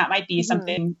of it. And that might be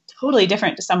something totally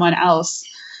different to someone else.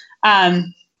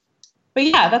 But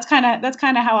yeah, that's kind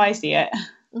of how I see it.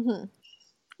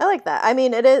 I like that. I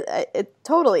mean, it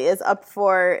totally is up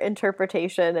for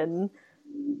interpretation and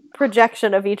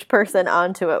projection of each person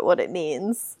onto it, what it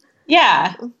means.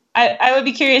 Yeah. I would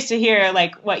be curious to hear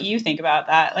like what you think about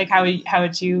that. Like how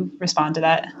would you respond to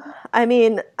that? I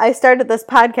mean, I started this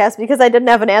podcast because I didn't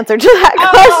have an answer to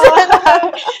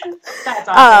that question. That's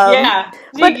awesome. Yeah.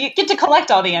 But you get to collect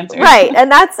all the answers. Right.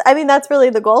 And that's really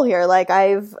the goal here. Like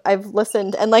I've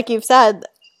listened, and like you've said,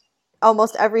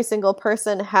 almost every single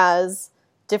person has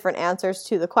different answers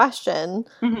to the question.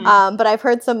 But I've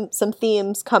heard some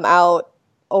themes come out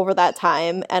over that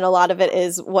time, and a lot of it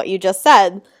is what you just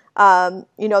said.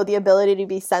 The ability to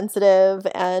be sensitive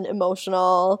and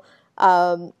emotional,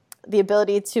 the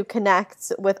ability to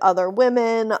connect with other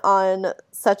women on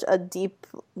such a deep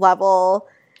level.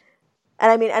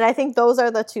 And I think those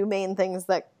are the two main things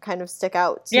that kind of stick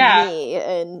out to me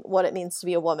in what it means to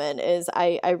be a woman. Is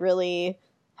I really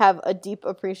have a deep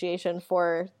appreciation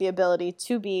for the ability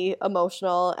to be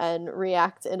emotional and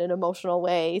react in an emotional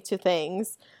way to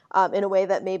things, in a way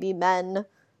that maybe men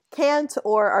can't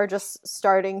or are just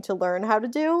starting to learn how to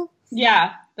do.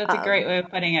 Yeah, that's a great way of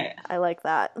putting it. I like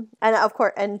that. And of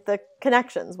course, and the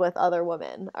connections with other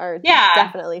women are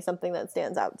definitely something that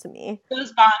stands out to me.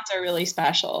 Those bonds are really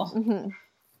special.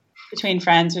 Between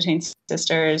friends, between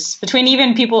sisters, between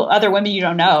even other women you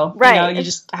don't know. Right. You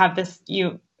just have this,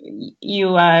 you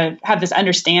have this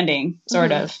understanding,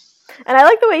 sort of. And I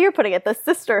like the way you're putting it, the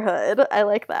sisterhood. I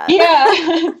like that. Yeah,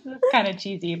 it's kind of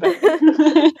cheesy, but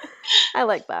I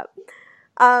like that.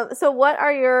 So what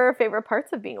are your favorite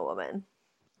parts of being a woman?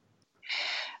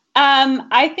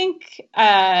 I think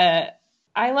I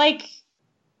like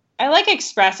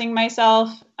expressing myself.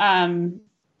 I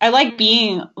like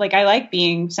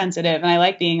being sensitive, and I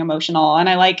like being emotional, and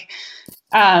I like,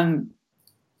 that,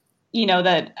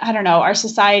 I don't know, our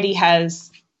society has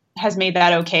made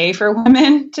that okay for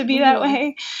women to be that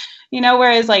way,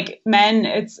 whereas like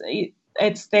men,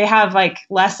 they have like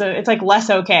it's like less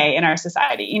okay in our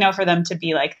society, for them to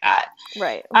be like that.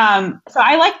 Right. So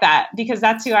I like that because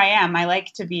that's who I am. I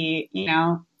like to be,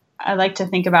 I like to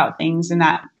think about things in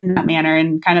that manner,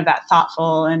 and kind of that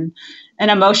thoughtful and an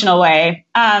emotional way.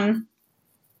 And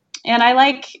I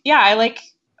like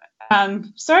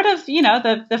sort of,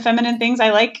 the feminine things. I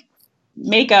like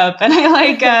makeup, and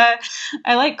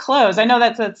I like clothes. I know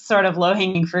that's sort of low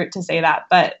hanging fruit to say that,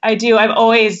 but I do. I've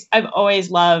always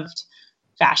loved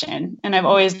fashion, and I've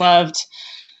always loved,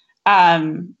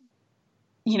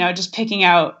 just picking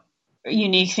out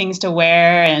unique things to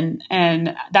wear.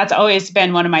 And that's always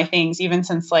been one of my things, even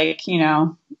since like,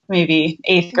 maybe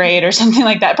 8th grade or something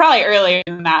like that, probably earlier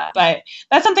than that. But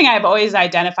that's something I've always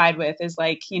identified with is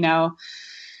like,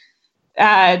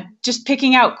 just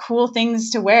picking out cool things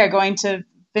to wear, going to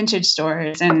vintage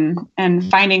stores and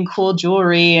finding cool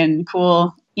jewelry and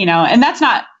cool, and that's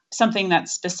not something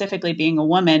that's specifically being a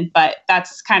woman, but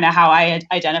that's kind of how I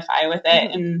identify with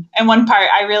it. Mm-hmm. And one part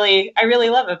I really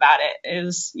love about it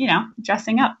is,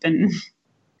 dressing up and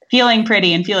feeling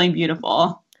pretty and feeling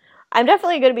beautiful. I'm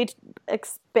definitely going to be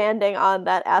expanding on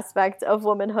that aspect of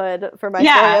womanhood for my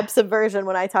story of Subversion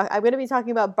when I talk. I'm going to be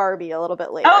talking about Barbie a little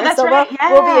bit later. Oh, that's right.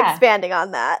 We'll be expanding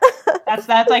on that. that's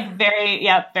like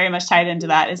very much tied into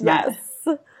that, isn't it?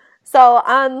 So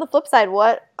on the flip side,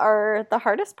 what are the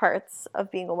hardest parts of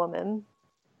being a woman?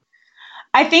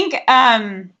 I think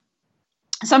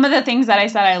some of the things that I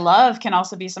said I love can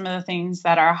also be some of the things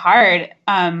that are hard.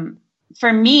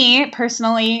 For me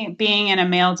personally, being in a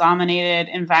male-dominated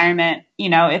environment,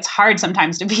 it's hard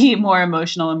sometimes to be more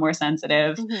emotional and more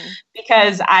sensitive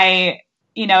because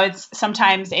it's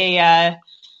sometimes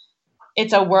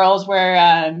it's a world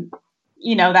where,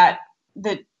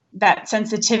 that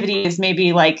sensitivity is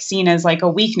maybe like seen as like a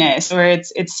weakness, or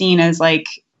it's seen as like,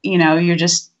 you're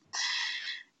just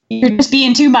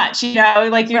being too much,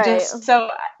 like you're just, so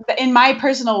in my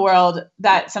personal world,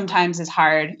 that sometimes is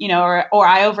hard, or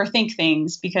I overthink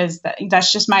things because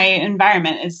that's just my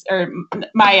environment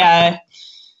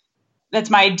that's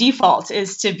my default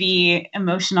is to be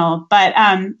emotional. But,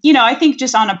 I think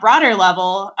just on a broader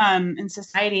level, in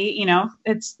society,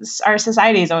 our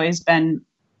society has always been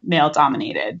male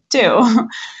dominated too.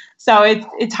 So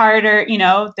it's harder,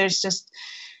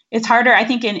 it's harder, I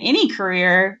think, in any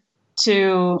career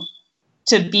to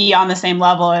be on the same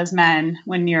level as men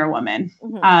when you're a woman.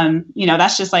 Mm-hmm.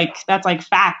 That's like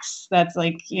facts. That's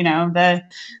like, the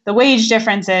wage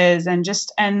differences and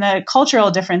the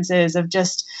cultural differences of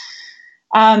just,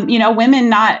 women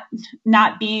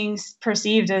not being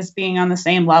perceived as being on the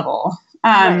same level.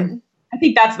 Right. I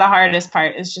think that's the hardest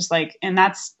part is just like, and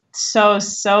that's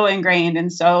so ingrained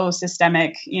and so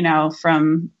systemic,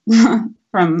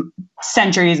 from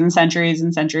centuries and centuries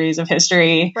and centuries of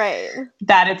history, right?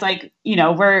 That it's like,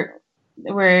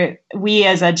 we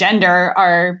as a gender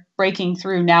are breaking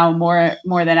through now more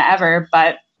than ever,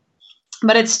 but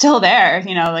it's still there,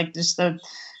 like just the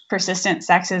persistent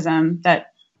sexism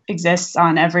that exists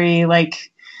on every,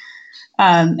 like,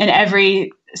 in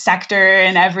every sector,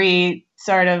 in every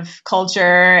sort of culture,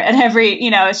 and every,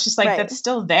 it's just like, right. That's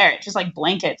still there. It just like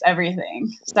blankets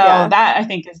everything. So that I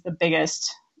think is the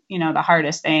biggest, the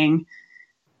hardest thing,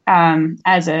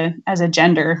 as a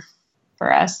gender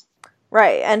for us.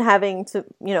 Right. And having to,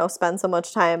 spend so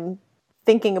much time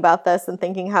thinking about this and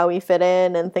thinking how we fit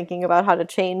in and thinking about how to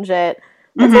change it.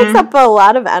 It takes up a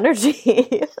lot of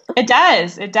energy. It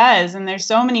does. And there's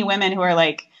so many women who are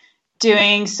like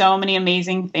doing so many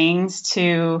amazing things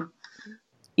to,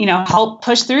 help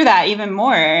push through that even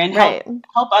more and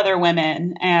help other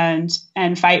women and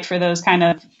fight for those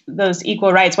those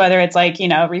equal rights, whether it's like,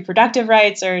 reproductive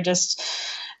rights or just,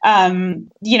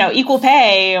 equal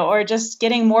pay, or just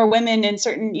getting more women in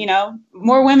certain,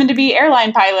 more women to be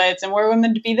airline pilots and more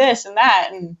women to be this and that.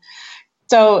 And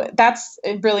so that's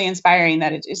really inspiring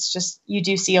that it's just, you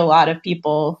do see a lot of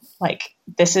people like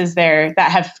that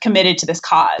have committed to this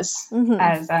cause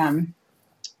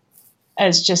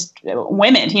as just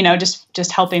women,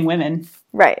 just helping women.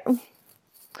 Right.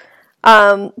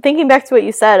 Thinking back to what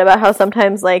you said about how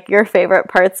sometimes like your favorite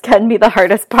parts can be the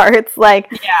hardest parts.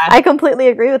 Like, I completely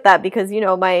agree with that because,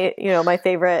 one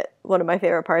of my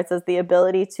favorite parts is the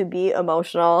ability to be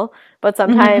emotional, but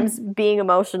sometimes being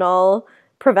emotional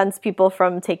prevents people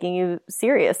from taking you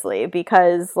seriously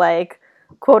because like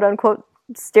quote unquote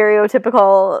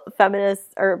stereotypical feminist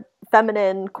or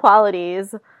feminine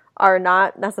qualities are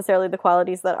not necessarily the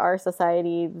qualities that our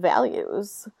society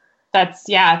values. That's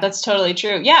totally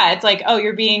true. Yeah. It's like, oh,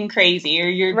 you're being crazy or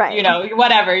you're, right.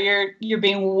 Whatever, you're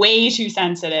being way too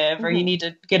sensitive or you need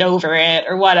to get over it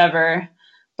or whatever.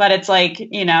 But it's like,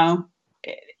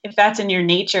 if that's in your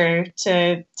nature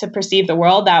to perceive the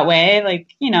world that way, like,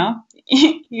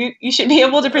 you should be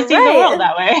able to perceive the world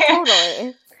that way.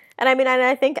 Totally. And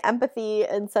I think empathy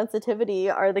and sensitivity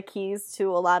are the keys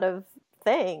to a lot of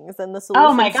things and the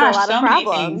solutions to a lot of problems.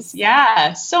 Many things.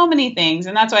 Yeah, so many things.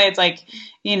 And that's why it's like,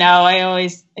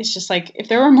 it's just like, if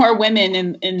there were more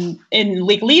women in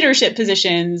like leadership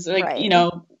positions, like, right.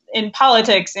 In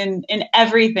politics and in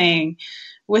everything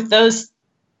with those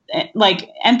like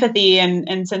empathy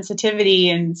and sensitivity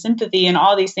and sympathy and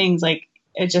all these things, like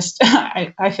it just,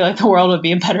 I feel like the world would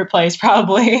be a better place,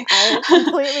 probably. I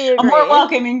completely agree. A more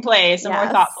welcoming place, a more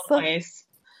thoughtful place.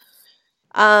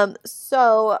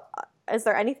 So is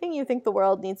there anything you think the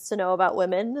world needs to know about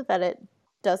women that it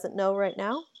doesn't know right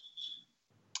now?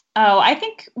 Oh, I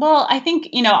think,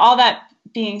 all that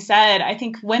being said, I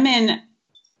think women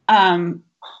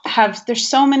there's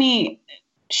so many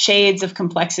shades of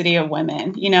complexity of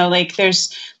women, like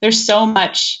there's so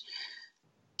much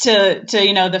to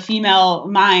the female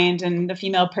mind and the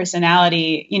female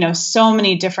personality, so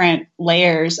many different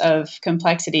layers of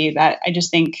complexity that I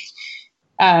just think,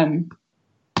 I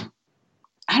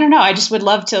don't know, I just would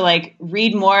love to like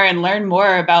read more and learn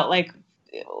more about like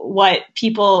what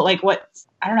people like,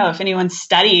 I don't know if anyone's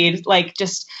studied like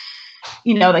just,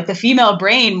 like the female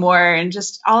brain more and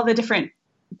just all the different,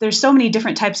 there's so many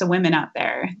different types of women out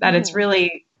there that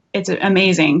it's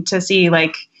amazing to see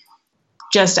like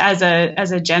just as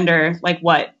a gender, like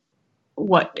what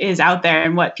is out there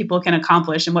and what people can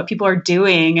accomplish and what people are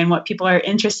doing and what people are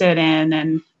interested in.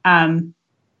 And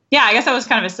I guess that was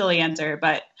kind of a silly answer,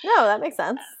 but no, that makes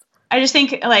sense. I just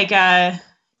think like, I'm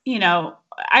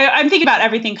thinking about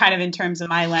everything kind of in terms of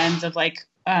my lens of like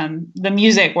the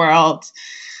music world.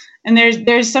 And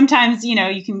there's sometimes,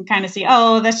 you can kind of see,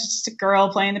 oh, that's just a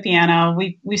girl playing the piano.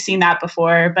 We've seen that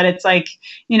before, but it's like,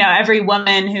 every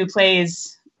woman who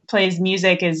plays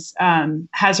music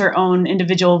has her own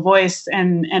individual voice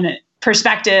and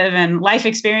perspective and life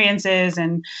experiences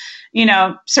and,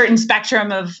 certain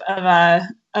spectrum of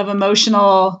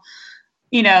emotional,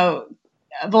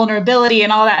 vulnerability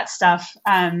and all that stuff.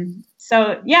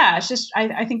 So yeah, it's just,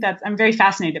 I think I'm very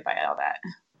fascinated by all that.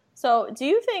 So do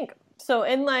you think, so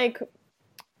in like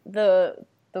the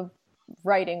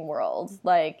writing world,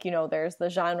 like, there's the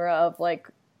genre of like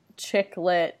chick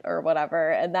lit or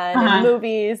whatever. And then in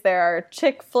movies, there are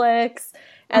chick flicks.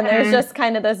 And there's just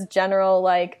kind of this general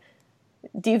like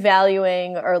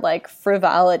devaluing or like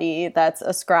frivolity that's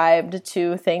ascribed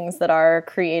to things that are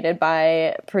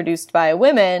produced by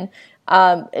women.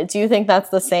 Do you think that's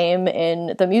the same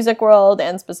in the music world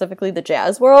and specifically the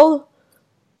jazz world?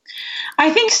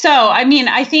 I think so. I mean,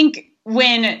 I think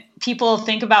when people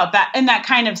think about that in that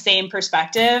kind of same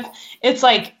perspective, it's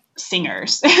like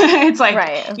singers. It's like,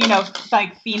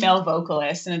 like female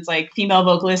vocalists, and it's like female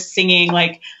vocalists singing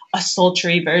like a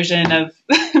sultry version of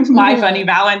My Funny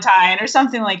Valentine or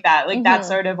something like that. Like that's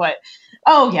sort of what,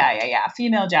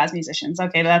 female jazz musicians.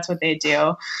 Okay, that's what they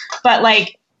do. But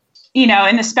like,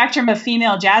 in the spectrum of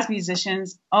female jazz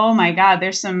musicians, oh my God,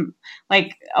 there's some,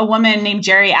 like a woman named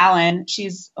Jerry Allen.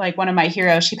 She's like one of my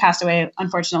heroes. She passed away,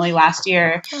 unfortunately, last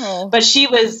year. Oh. But she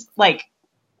was like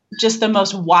just the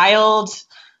most wild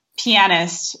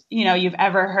pianist, you've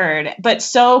ever heard, but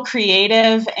so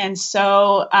creative. And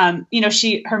so,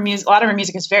 her music, a lot of her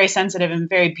music is very sensitive and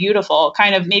very beautiful,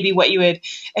 kind of maybe what you would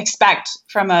expect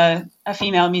from a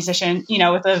female musician,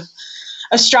 with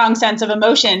a strong sense of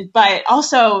emotion, but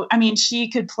also, I mean, she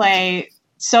could play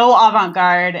so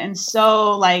avant-garde and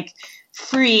so like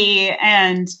free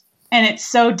and it's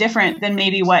so different than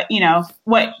maybe what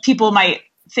people might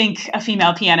think a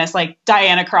female pianist like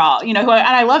Diana Krall, and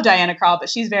I love Diana Krall, but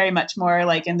she's very much more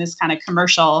like in this kind of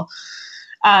commercial,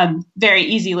 very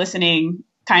easy listening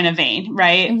kind of vein.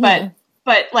 Right. Mm-hmm.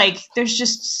 But like, there's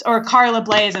just, or Carla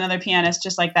Bley is another pianist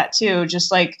just like that too.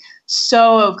 Just like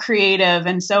so creative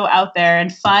and so out there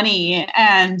and funny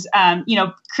and,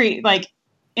 like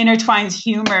intertwines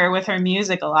humor with her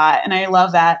music a lot. And I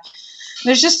love that.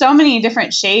 There's just so many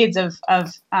different shades of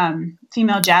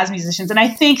female jazz musicians. And I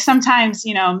think sometimes,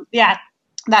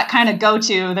 that kind of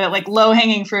go-to, that like low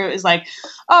hanging fruit is like,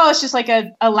 oh, it's just like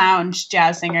a lounge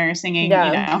jazz singer singing,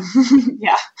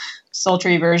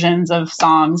 sultry versions of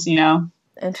songs,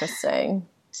 Interesting.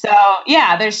 So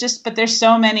yeah, there's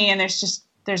so many, and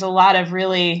there's a lot of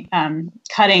really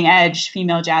cutting edge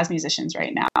female jazz musicians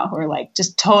right now who are like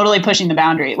just totally pushing the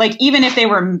boundary. Like even if they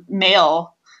were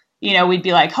male, we'd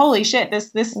be like, holy shit,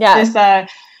 this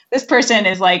person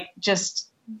is like just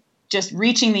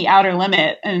reaching the outer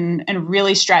limit and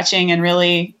really stretching and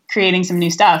really creating some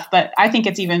new stuff. But I think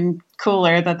it's even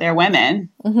cooler that they're women.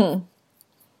 Mm-hmm.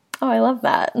 Oh, I love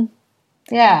that.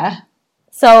 Yeah.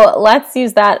 So let's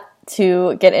use that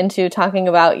to get into talking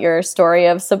about your story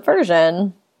of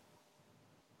subversion.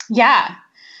 Yeah.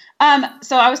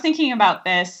 So I was thinking about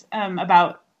this,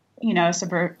 about, a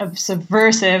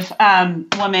subversive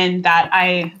woman that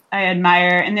I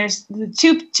admire. And there's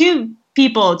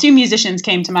two musicians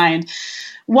came to mind.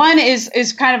 One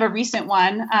is kind of a recent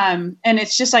one. And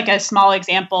it's just like a small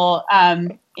example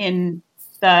in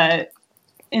the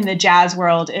jazz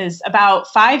world. Is about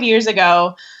 5 years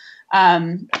ago,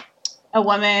 a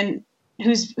woman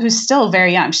who's still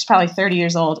very young. She's probably 30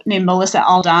 years old, named Melissa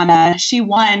Aldana. She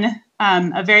won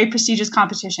a very prestigious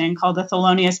competition called the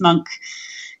Thelonious Monk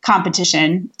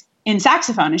competition in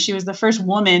saxophone. And she was the first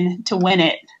woman to win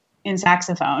it in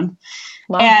saxophone.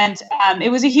 Wow. And it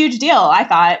was a huge deal, I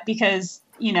thought, because,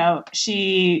 you know,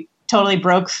 she totally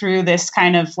broke through this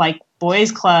kind of like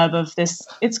boys club of this.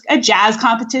 It's a jazz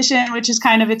competition, which is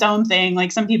kind of its own thing.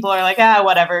 Like some people are like,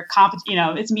 whatever, you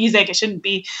know, it's music, it shouldn't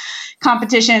be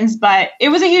competitions. But it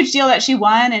was a huge deal that she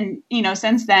won. And, you know,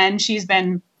 since then she's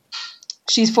one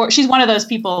of those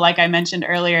people, like I mentioned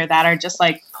earlier, that are just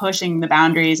like pushing the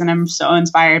boundaries, and I'm so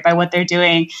inspired by what they're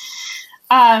doing.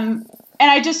 And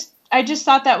I just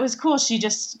thought that was cool. She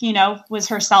just, you know, was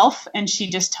herself, and she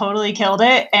just totally killed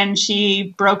it. And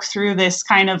she broke through this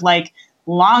kind of like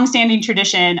long-standing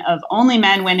tradition of only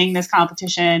men winning this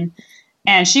competition.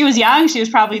 And she was young. She was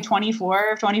probably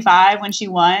 24 or 25 when she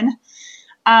won.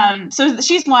 So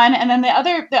she's one. And then the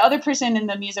other person in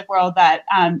the music world that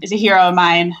is a hero of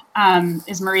mine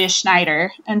is Maria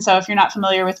Schneider. And so if you're not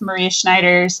familiar with Maria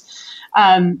Schneider's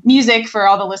music, for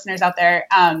all the listeners out there,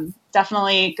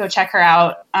 definitely go check her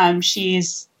out.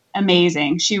 She's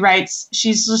amazing.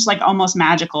 She's just like almost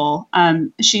magical.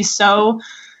 She's so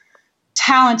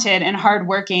talented and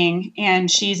hardworking, and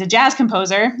she's a jazz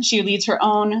composer. She leads her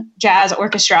own jazz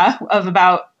orchestra of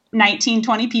about 19,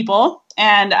 20 people.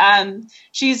 And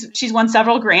she's won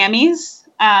several Grammys,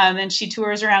 and she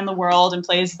tours around the world and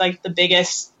plays like the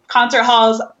biggest concert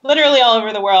halls literally all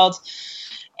over the world.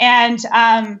 And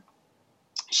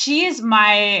she is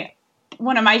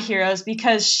one of my heroes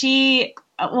because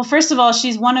first of all,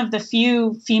 she's one of the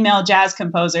few female jazz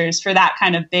composers for that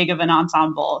kind of big of an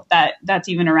ensemble that's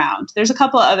even around. There's a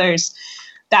couple of others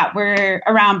that were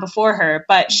around before her,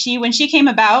 but when she came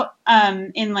about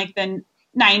in like the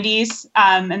 90s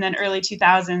and then early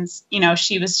 2000s, you know,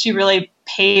 she really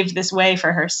paved this way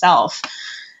for herself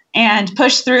and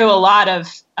pushed through a lot of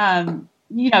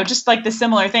you know, just like the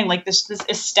similar thing, like this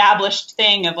established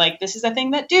thing of like, this is a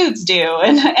thing that dudes do.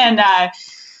 And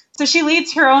so she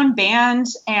leads her own band,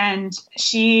 and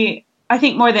I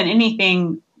think more than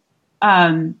anything,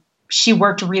 she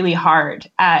worked really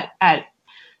hard at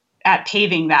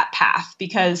paving that path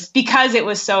because it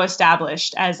was so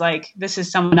established as like, this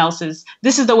is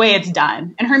the way it's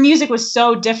done. And her music was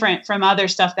so different from other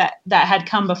stuff that had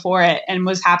come before it and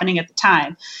was happening at the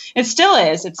time. It still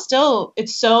is. It's still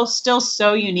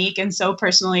so unique and so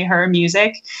personally her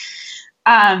music.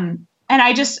 And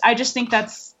I just think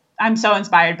I'm so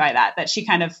inspired by that she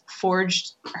kind of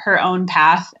forged her own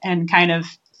path and kind of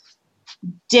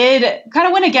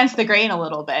went against the grain a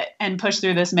little bit and pushed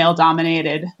through this male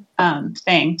dominated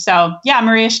thing. So yeah,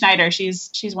 Maria Schneider,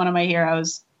 she's one of my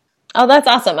heroes. Oh, that's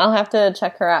awesome. I'll have to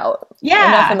check her out. Yeah.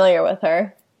 I'm not familiar with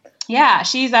her. Yeah,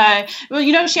 she's well,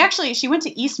 you know, she went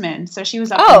to Eastman, so she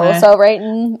was up right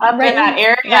in that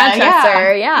area.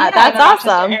 Rochester. Yeah, that's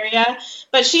awesome. Area.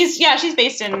 But she's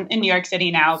based in New York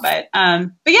City now, but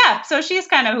yeah, so she's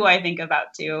kind of who I think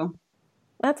about too.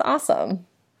 That's awesome.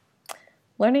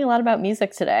 Learning a lot about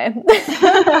music today.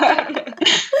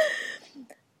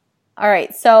 All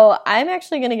right, so I'm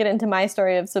actually going to get into my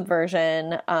story of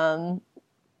subversion.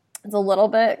 It's a little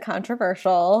bit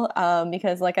controversial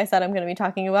because, like I said, I'm going to be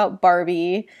talking about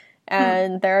Barbie,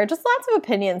 and there are just lots of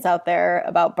opinions out there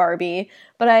about Barbie,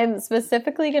 but I'm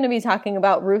specifically going to be talking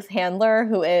about Ruth Handler,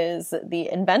 who is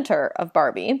the inventor of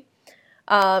Barbie.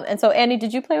 And so, Annie,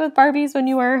 did you play with Barbies when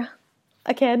you were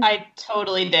a kid? I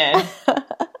totally did.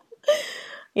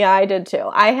 Yeah, I did too.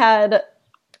 I had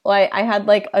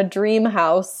like a dream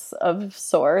house of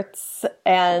sorts,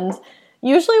 and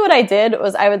usually what I did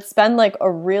was I would spend like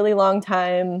a really long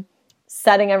time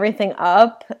setting everything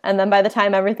up, and then by the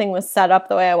time everything was set up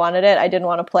the way I wanted it, I didn't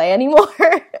want to play anymore.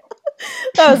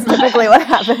 That was typically what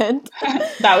happened.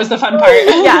 That was the fun part.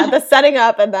 Yeah, the setting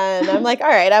up, and then I'm like, all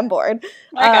right, I'm bored.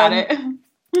 I got it.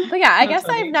 But yeah, I guess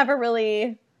funny. I've never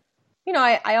really... You know,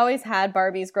 I always had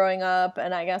Barbies growing up,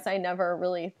 and I guess I never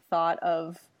really thought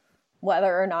of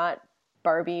whether or not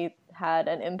Barbie had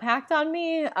an impact on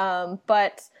me.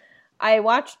 But I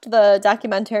watched the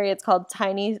documentary. It's called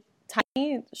Tiny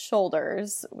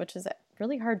Shoulders, which is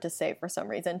really hard to say for some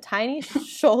reason. Tiny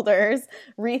Shoulders,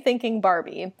 Rethinking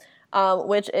Barbie,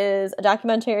 which is a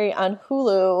documentary on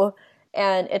Hulu,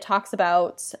 and it talks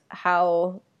about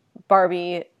how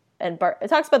Barbie... it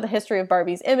talks about the history of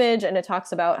Barbie's image, and it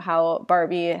talks about how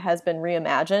Barbie has been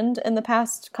reimagined in the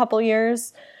past couple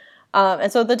years.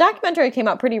 And so the documentary came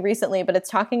out pretty recently, but it's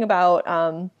talking about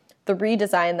the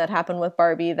redesign that happened with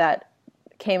Barbie that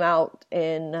came out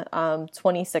in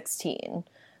 2016.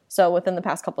 So within the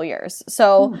past couple years.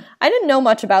 So I didn't know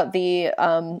much about the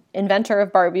inventor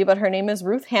of Barbie, but her name is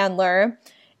Ruth Handler.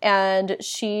 And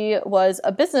she was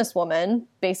a businesswoman,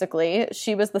 basically.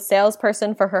 She was the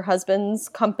salesperson for her husband's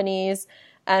companies,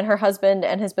 and her husband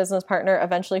and his business partner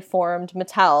eventually formed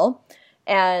Mattel.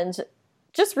 And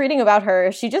just reading about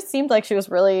her, she just seemed like she was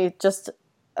really just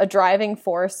a driving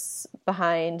force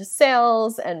behind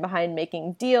sales and behind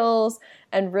making deals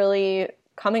and really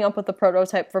coming up with the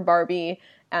prototype for Barbie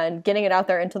and getting it out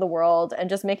there into the world and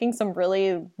just making some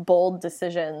really bold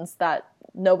decisions that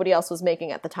nobody else was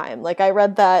making at the time. Like, I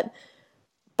read that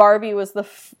Barbie was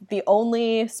the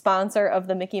only sponsor of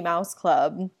the Mickey Mouse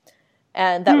Club,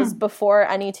 and that was before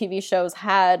any TV shows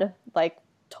had like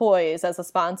toys as a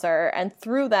sponsor, and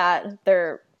through that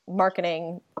their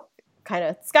marketing kind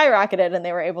of skyrocketed and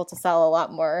they were able to sell a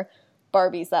lot more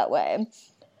Barbies that way.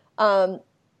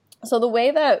 So the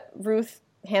way that Ruth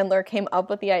Handler came up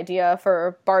with the idea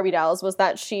for Barbie dolls was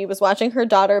that she was watching her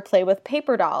daughter play with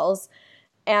paper dolls,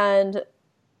 and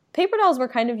paper dolls were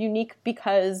kind of unique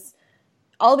because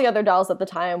all the other dolls at the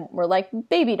time were like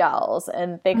baby dolls,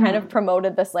 and they kind of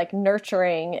promoted this like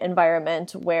nurturing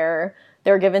environment where they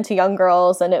were given to young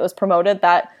girls, and it was promoted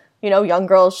that, you know, young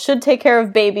girls should take care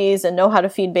of babies and know how to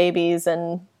feed babies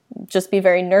and just be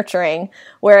very nurturing.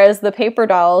 Whereas the paper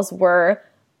dolls were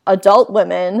adult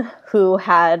women who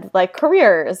had like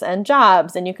careers and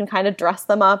jobs, and you can kind of dress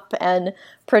them up and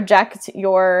project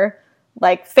your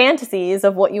like fantasies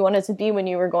of what you wanted to be when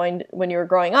you were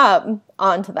growing up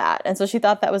onto that. And so she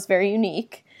thought that was very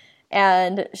unique,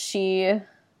 and she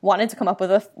wanted to come up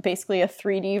with basically a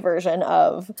 3D version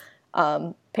of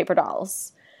paper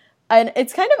dolls. And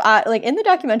it's kind of odd, like in the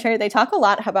documentary, they talk a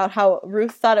lot about how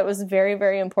Ruth thought it was very,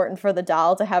 very important for the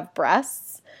doll to have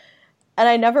breasts. And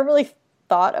I never really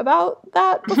thought about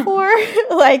that before.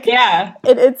 Like, yeah,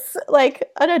 it's like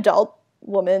an adult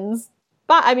woman's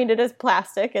body. I mean, it is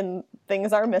plastic and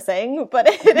things are missing, but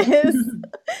it is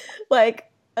like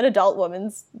an adult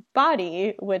woman's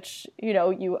body, which, you know,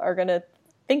 you are going to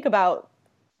think about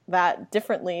that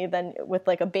differently than with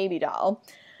like a baby doll.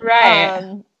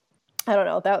 Right. I don't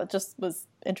know. That just was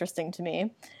interesting to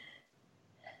me.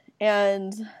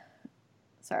 And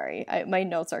sorry, my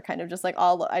notes are kind of just like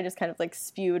I just kind of like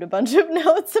spewed a bunch of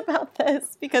notes about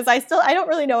this because I don't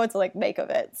really know what to like make of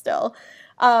it still.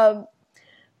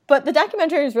 But the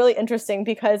documentary is really interesting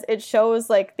because it shows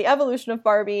like the evolution of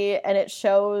Barbie, and it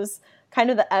shows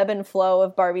kind of the ebb and flow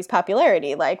of Barbie's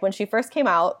popularity. Like when she first came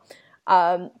out,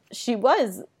 she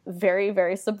was very,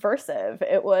 very subversive.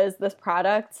 It was this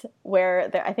product where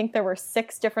I think there were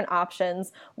 6 different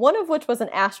options, one of which was an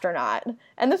astronaut.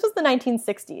 And this was the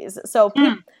 1960s. So,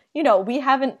 you know,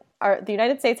 the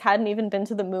United States hadn't even been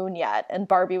to the moon yet, and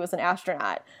Barbie was an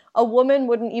astronaut. A woman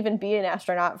wouldn't even be an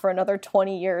astronaut for another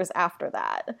 20 years after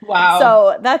that. Wow.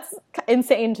 So that's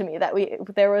insane to me that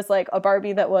there was like a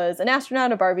Barbie that was an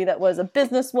astronaut, a Barbie that was a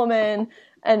businesswoman,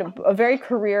 and a very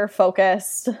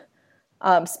career-focused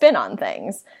spin on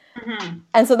things. Mm-hmm.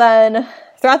 And so then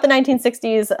throughout the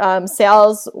 1960s,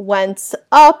 sales went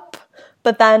up,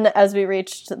 but then as we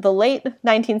reached the late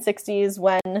 1960s,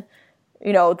 when,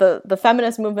 you know, the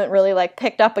feminist movement really like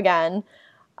picked up again,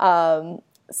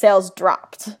 sales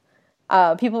dropped.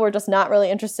 People were just not really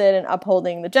interested in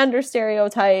upholding the gender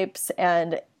stereotypes,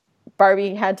 and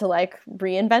Barbie had to like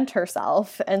reinvent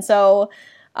herself. And so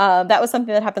that was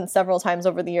something that happened several times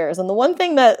over the years. And the one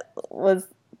thing that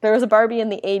there was a Barbie in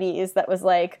the 80s that was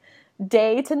like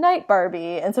day to night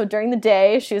Barbie. And so during the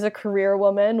day, she was a career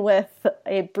woman with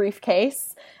a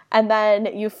briefcase. And then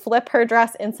you flip her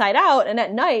dress inside out, and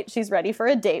at night, she's ready for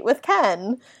a date with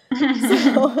Ken.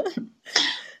 So,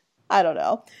 I don't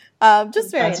know.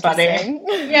 Just very interesting.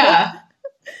 Funny. Yeah.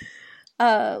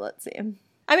 Let's see.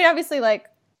 I mean, obviously, like,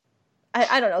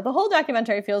 I don't know. The whole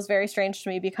documentary feels very strange to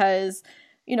me because,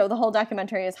 you know, the whole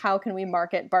documentary is how can we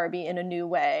market Barbie in a new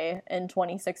way in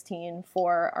 2016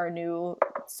 for our new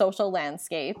social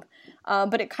landscape.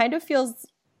 But it kind of feels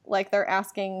like they're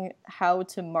asking how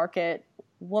to market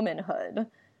womanhood,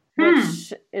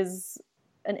 which is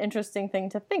an interesting thing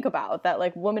to think about, that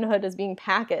like womanhood is being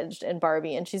packaged in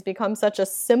Barbie, and she's become such a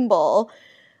symbol.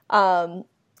 And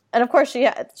of course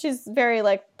she's very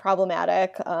like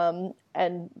problematic,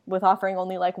 and with offering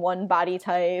only like one body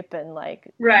type, and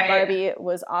like Barbie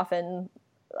was often,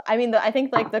 I mean, I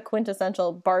think like the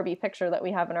quintessential Barbie picture that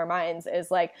we have in our minds is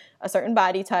like a certain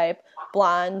body type,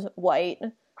 blonde, white,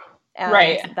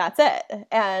 and that's it.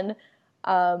 And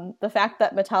the fact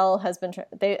that Mattel has been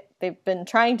they've been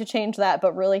trying to change that,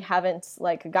 but really haven't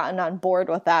like gotten on board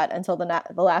with that until the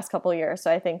last couple of years.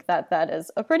 So I think that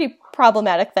is a pretty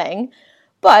problematic thing.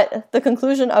 But the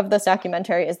conclusion of this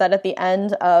documentary is that at the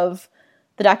end of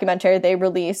the documentary, they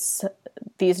release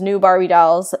these new Barbie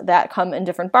dolls that come in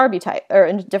different Barbie type or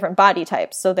in different body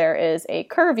types. So there is a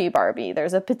curvy Barbie,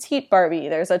 there's a petite Barbie,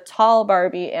 there's a tall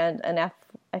Barbie, and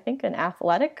I think an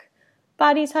athletic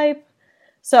body type.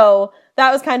 So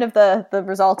that was kind of the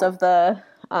result of the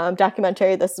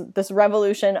documentary, this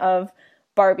revolution of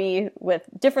Barbie with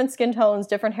different skin tones,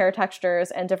 different hair textures,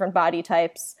 and different body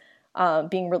types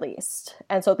being released.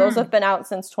 And so those have been out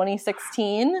since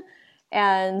 2016.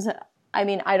 And I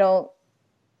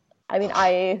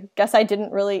guess I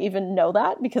didn't really even know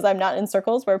that because I'm not in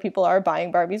circles where people are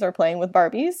buying Barbies or playing with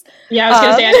Barbies. Yeah, I was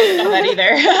going to say I didn't know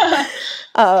that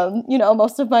either.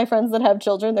 Most of my friends that have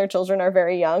children, their children are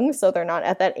very young, so they're not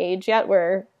at that age yet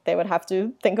where they would have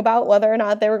to think about whether or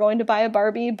not they were going to buy a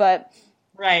Barbie. But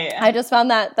right. I just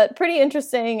found that pretty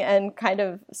interesting and kind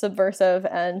of subversive,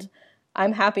 and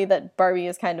I'm happy that Barbie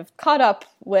is kind of caught up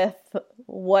with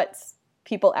what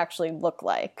people actually look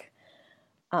like.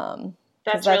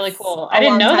 That's really cool. I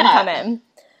didn't know that. Coming.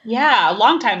 Yeah, a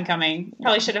long time coming.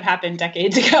 Probably should have happened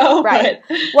decades ago. Right.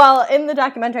 But... Well, in the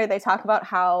documentary, they talk about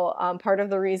how part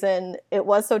of the reason it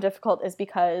was so difficult is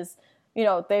because,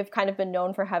 they've kind of been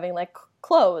known for having like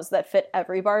clothes that fit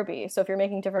every Barbie. So if you're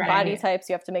making different body types,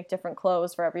 you have to make different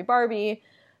clothes for every Barbie.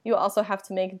 You also have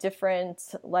to make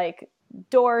different like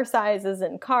door sizes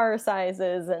and car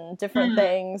sizes and different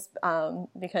things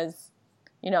because,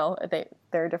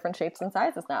 they're different shapes and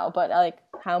sizes now. But like,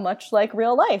 how much like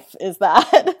real life is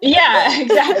that? Yeah,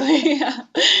 exactly.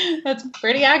 That's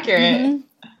pretty accurate.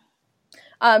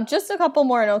 Mm-hmm. Just a couple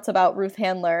more notes about Ruth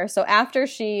Handler. So after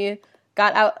she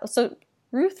got out, so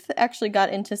Ruth actually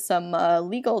got into some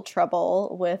legal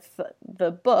trouble with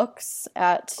the books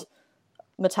at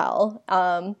Mattel.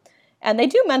 And they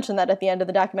do mention that at the end of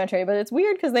the documentary, but it's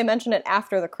weird because they mention it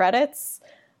after the credits.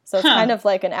 So it's kind of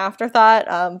like an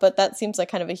afterthought, but that seems like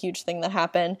kind of a huge thing that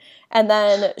happened. And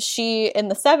then she, in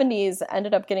the 70s,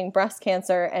 ended up getting breast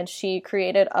cancer, and she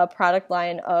created a product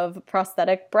line of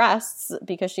prosthetic breasts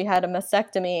because she had a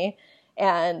mastectomy,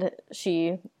 and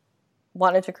she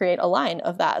wanted to create a line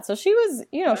of that. So she was,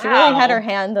 she really had her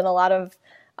hand in a lot of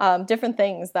different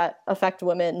things that affect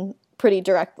women pretty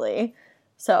directly.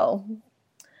 So...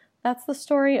 that's the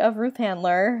story of Ruth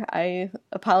Handler. I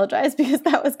apologize because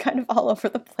that was kind of all over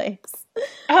the place.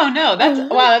 Oh no,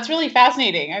 that's really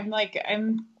fascinating.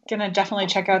 I'm gonna definitely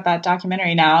check out that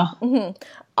documentary now. Mm-hmm.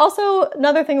 Also,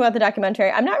 another thing about the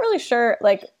documentary, I'm not really sure.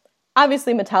 Like,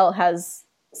 obviously, Mattel has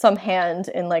some hand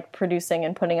in like producing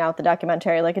and putting out the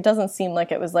documentary. Like, it doesn't seem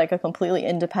like it was like a completely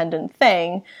independent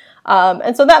thing.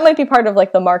 And so that might be part of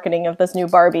like the marketing of this new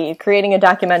Barbie, creating a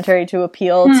documentary to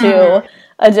appeal to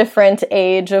a different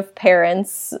age of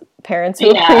parents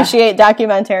who appreciate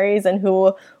documentaries and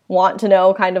who want to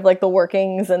know kind of like the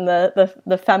workings and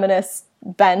the feminist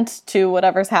bent to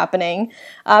whatever's happening.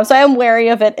 So I am wary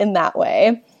of it in that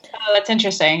way. Oh, that's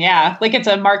interesting. Yeah. Like it's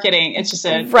just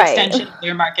an extension of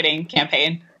your marketing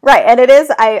campaign. Right. And it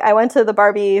is, I went to the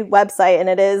Barbie website and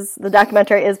the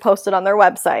documentary is posted on their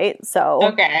website. So,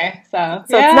 okay. So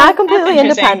it's not completely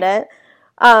independent.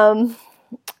 And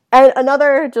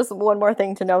just one more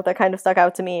thing to note that kind of stuck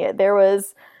out to me.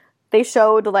 They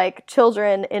showed like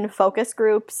children in focus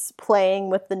groups playing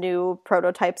with the new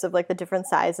prototypes of like the different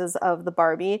sizes of the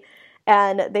Barbie.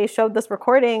 And they showed this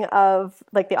recording of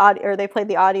like the audio, or they played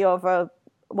the audio of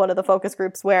one of the focus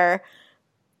groups where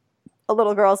a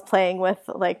little girl's playing with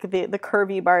like the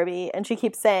curvy Barbie, and she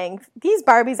keeps saying, "These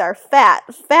Barbies are fat,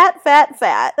 fat, fat,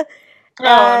 fat." Oh,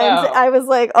 and no. I was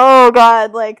like, oh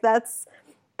God, like that's,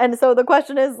 and so the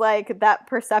question is like that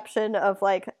perception of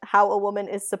like how a woman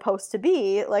is supposed to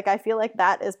be, like I feel like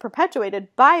that is perpetuated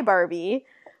by Barbie.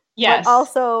 Yes. But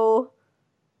also,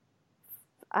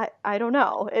 I don't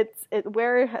know.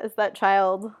 Where has that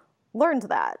child learned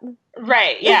that?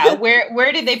 Right. Yeah.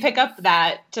 Where did they pick up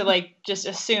that to like just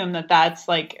assume that that's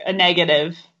like a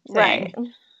negative thing? Right.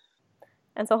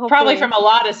 And so hopefully, probably from a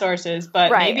lot of sources, but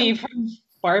maybe from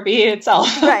Barbie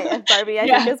itself. Right. Barbie, I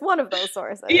think, is one of those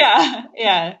sources. Yeah.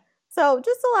 Yeah. So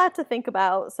just a lot to think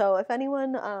about. So if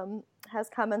anyone has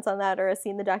comments on that or has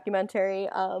seen the documentary,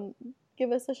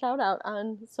 give us a shout out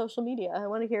on social media. I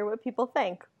want to hear what people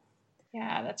think.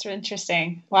 Yeah, that's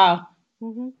interesting. Wow.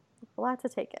 Mm-hmm. A lot to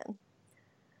take in.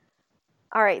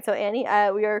 All right, so Annie,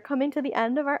 we are coming to the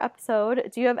end of our episode.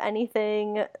 Do you have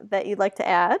anything that you'd like to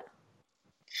add?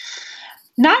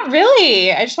 Not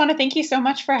really. I just want to thank you so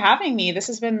much for having me. This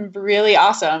has been really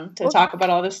awesome to talk about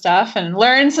all this stuff and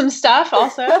learn some stuff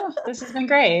also. This has been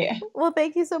great. Well,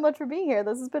 thank you so much for being here.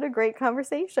 This has been a great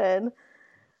conversation.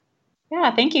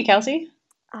 Yeah, thank you, Kelsey.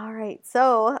 All right,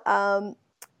 so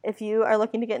If you are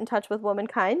looking to get in touch with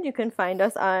Womankind, you can find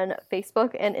us on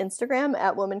Facebook and Instagram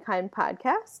at Womankind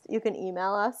Podcast. You can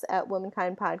email us at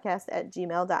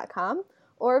womankindpodcast@gmail.com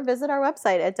or visit our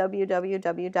website at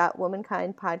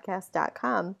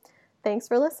www.womankindpodcast.com. Thanks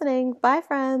for listening. Bye,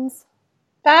 friends.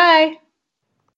 Bye.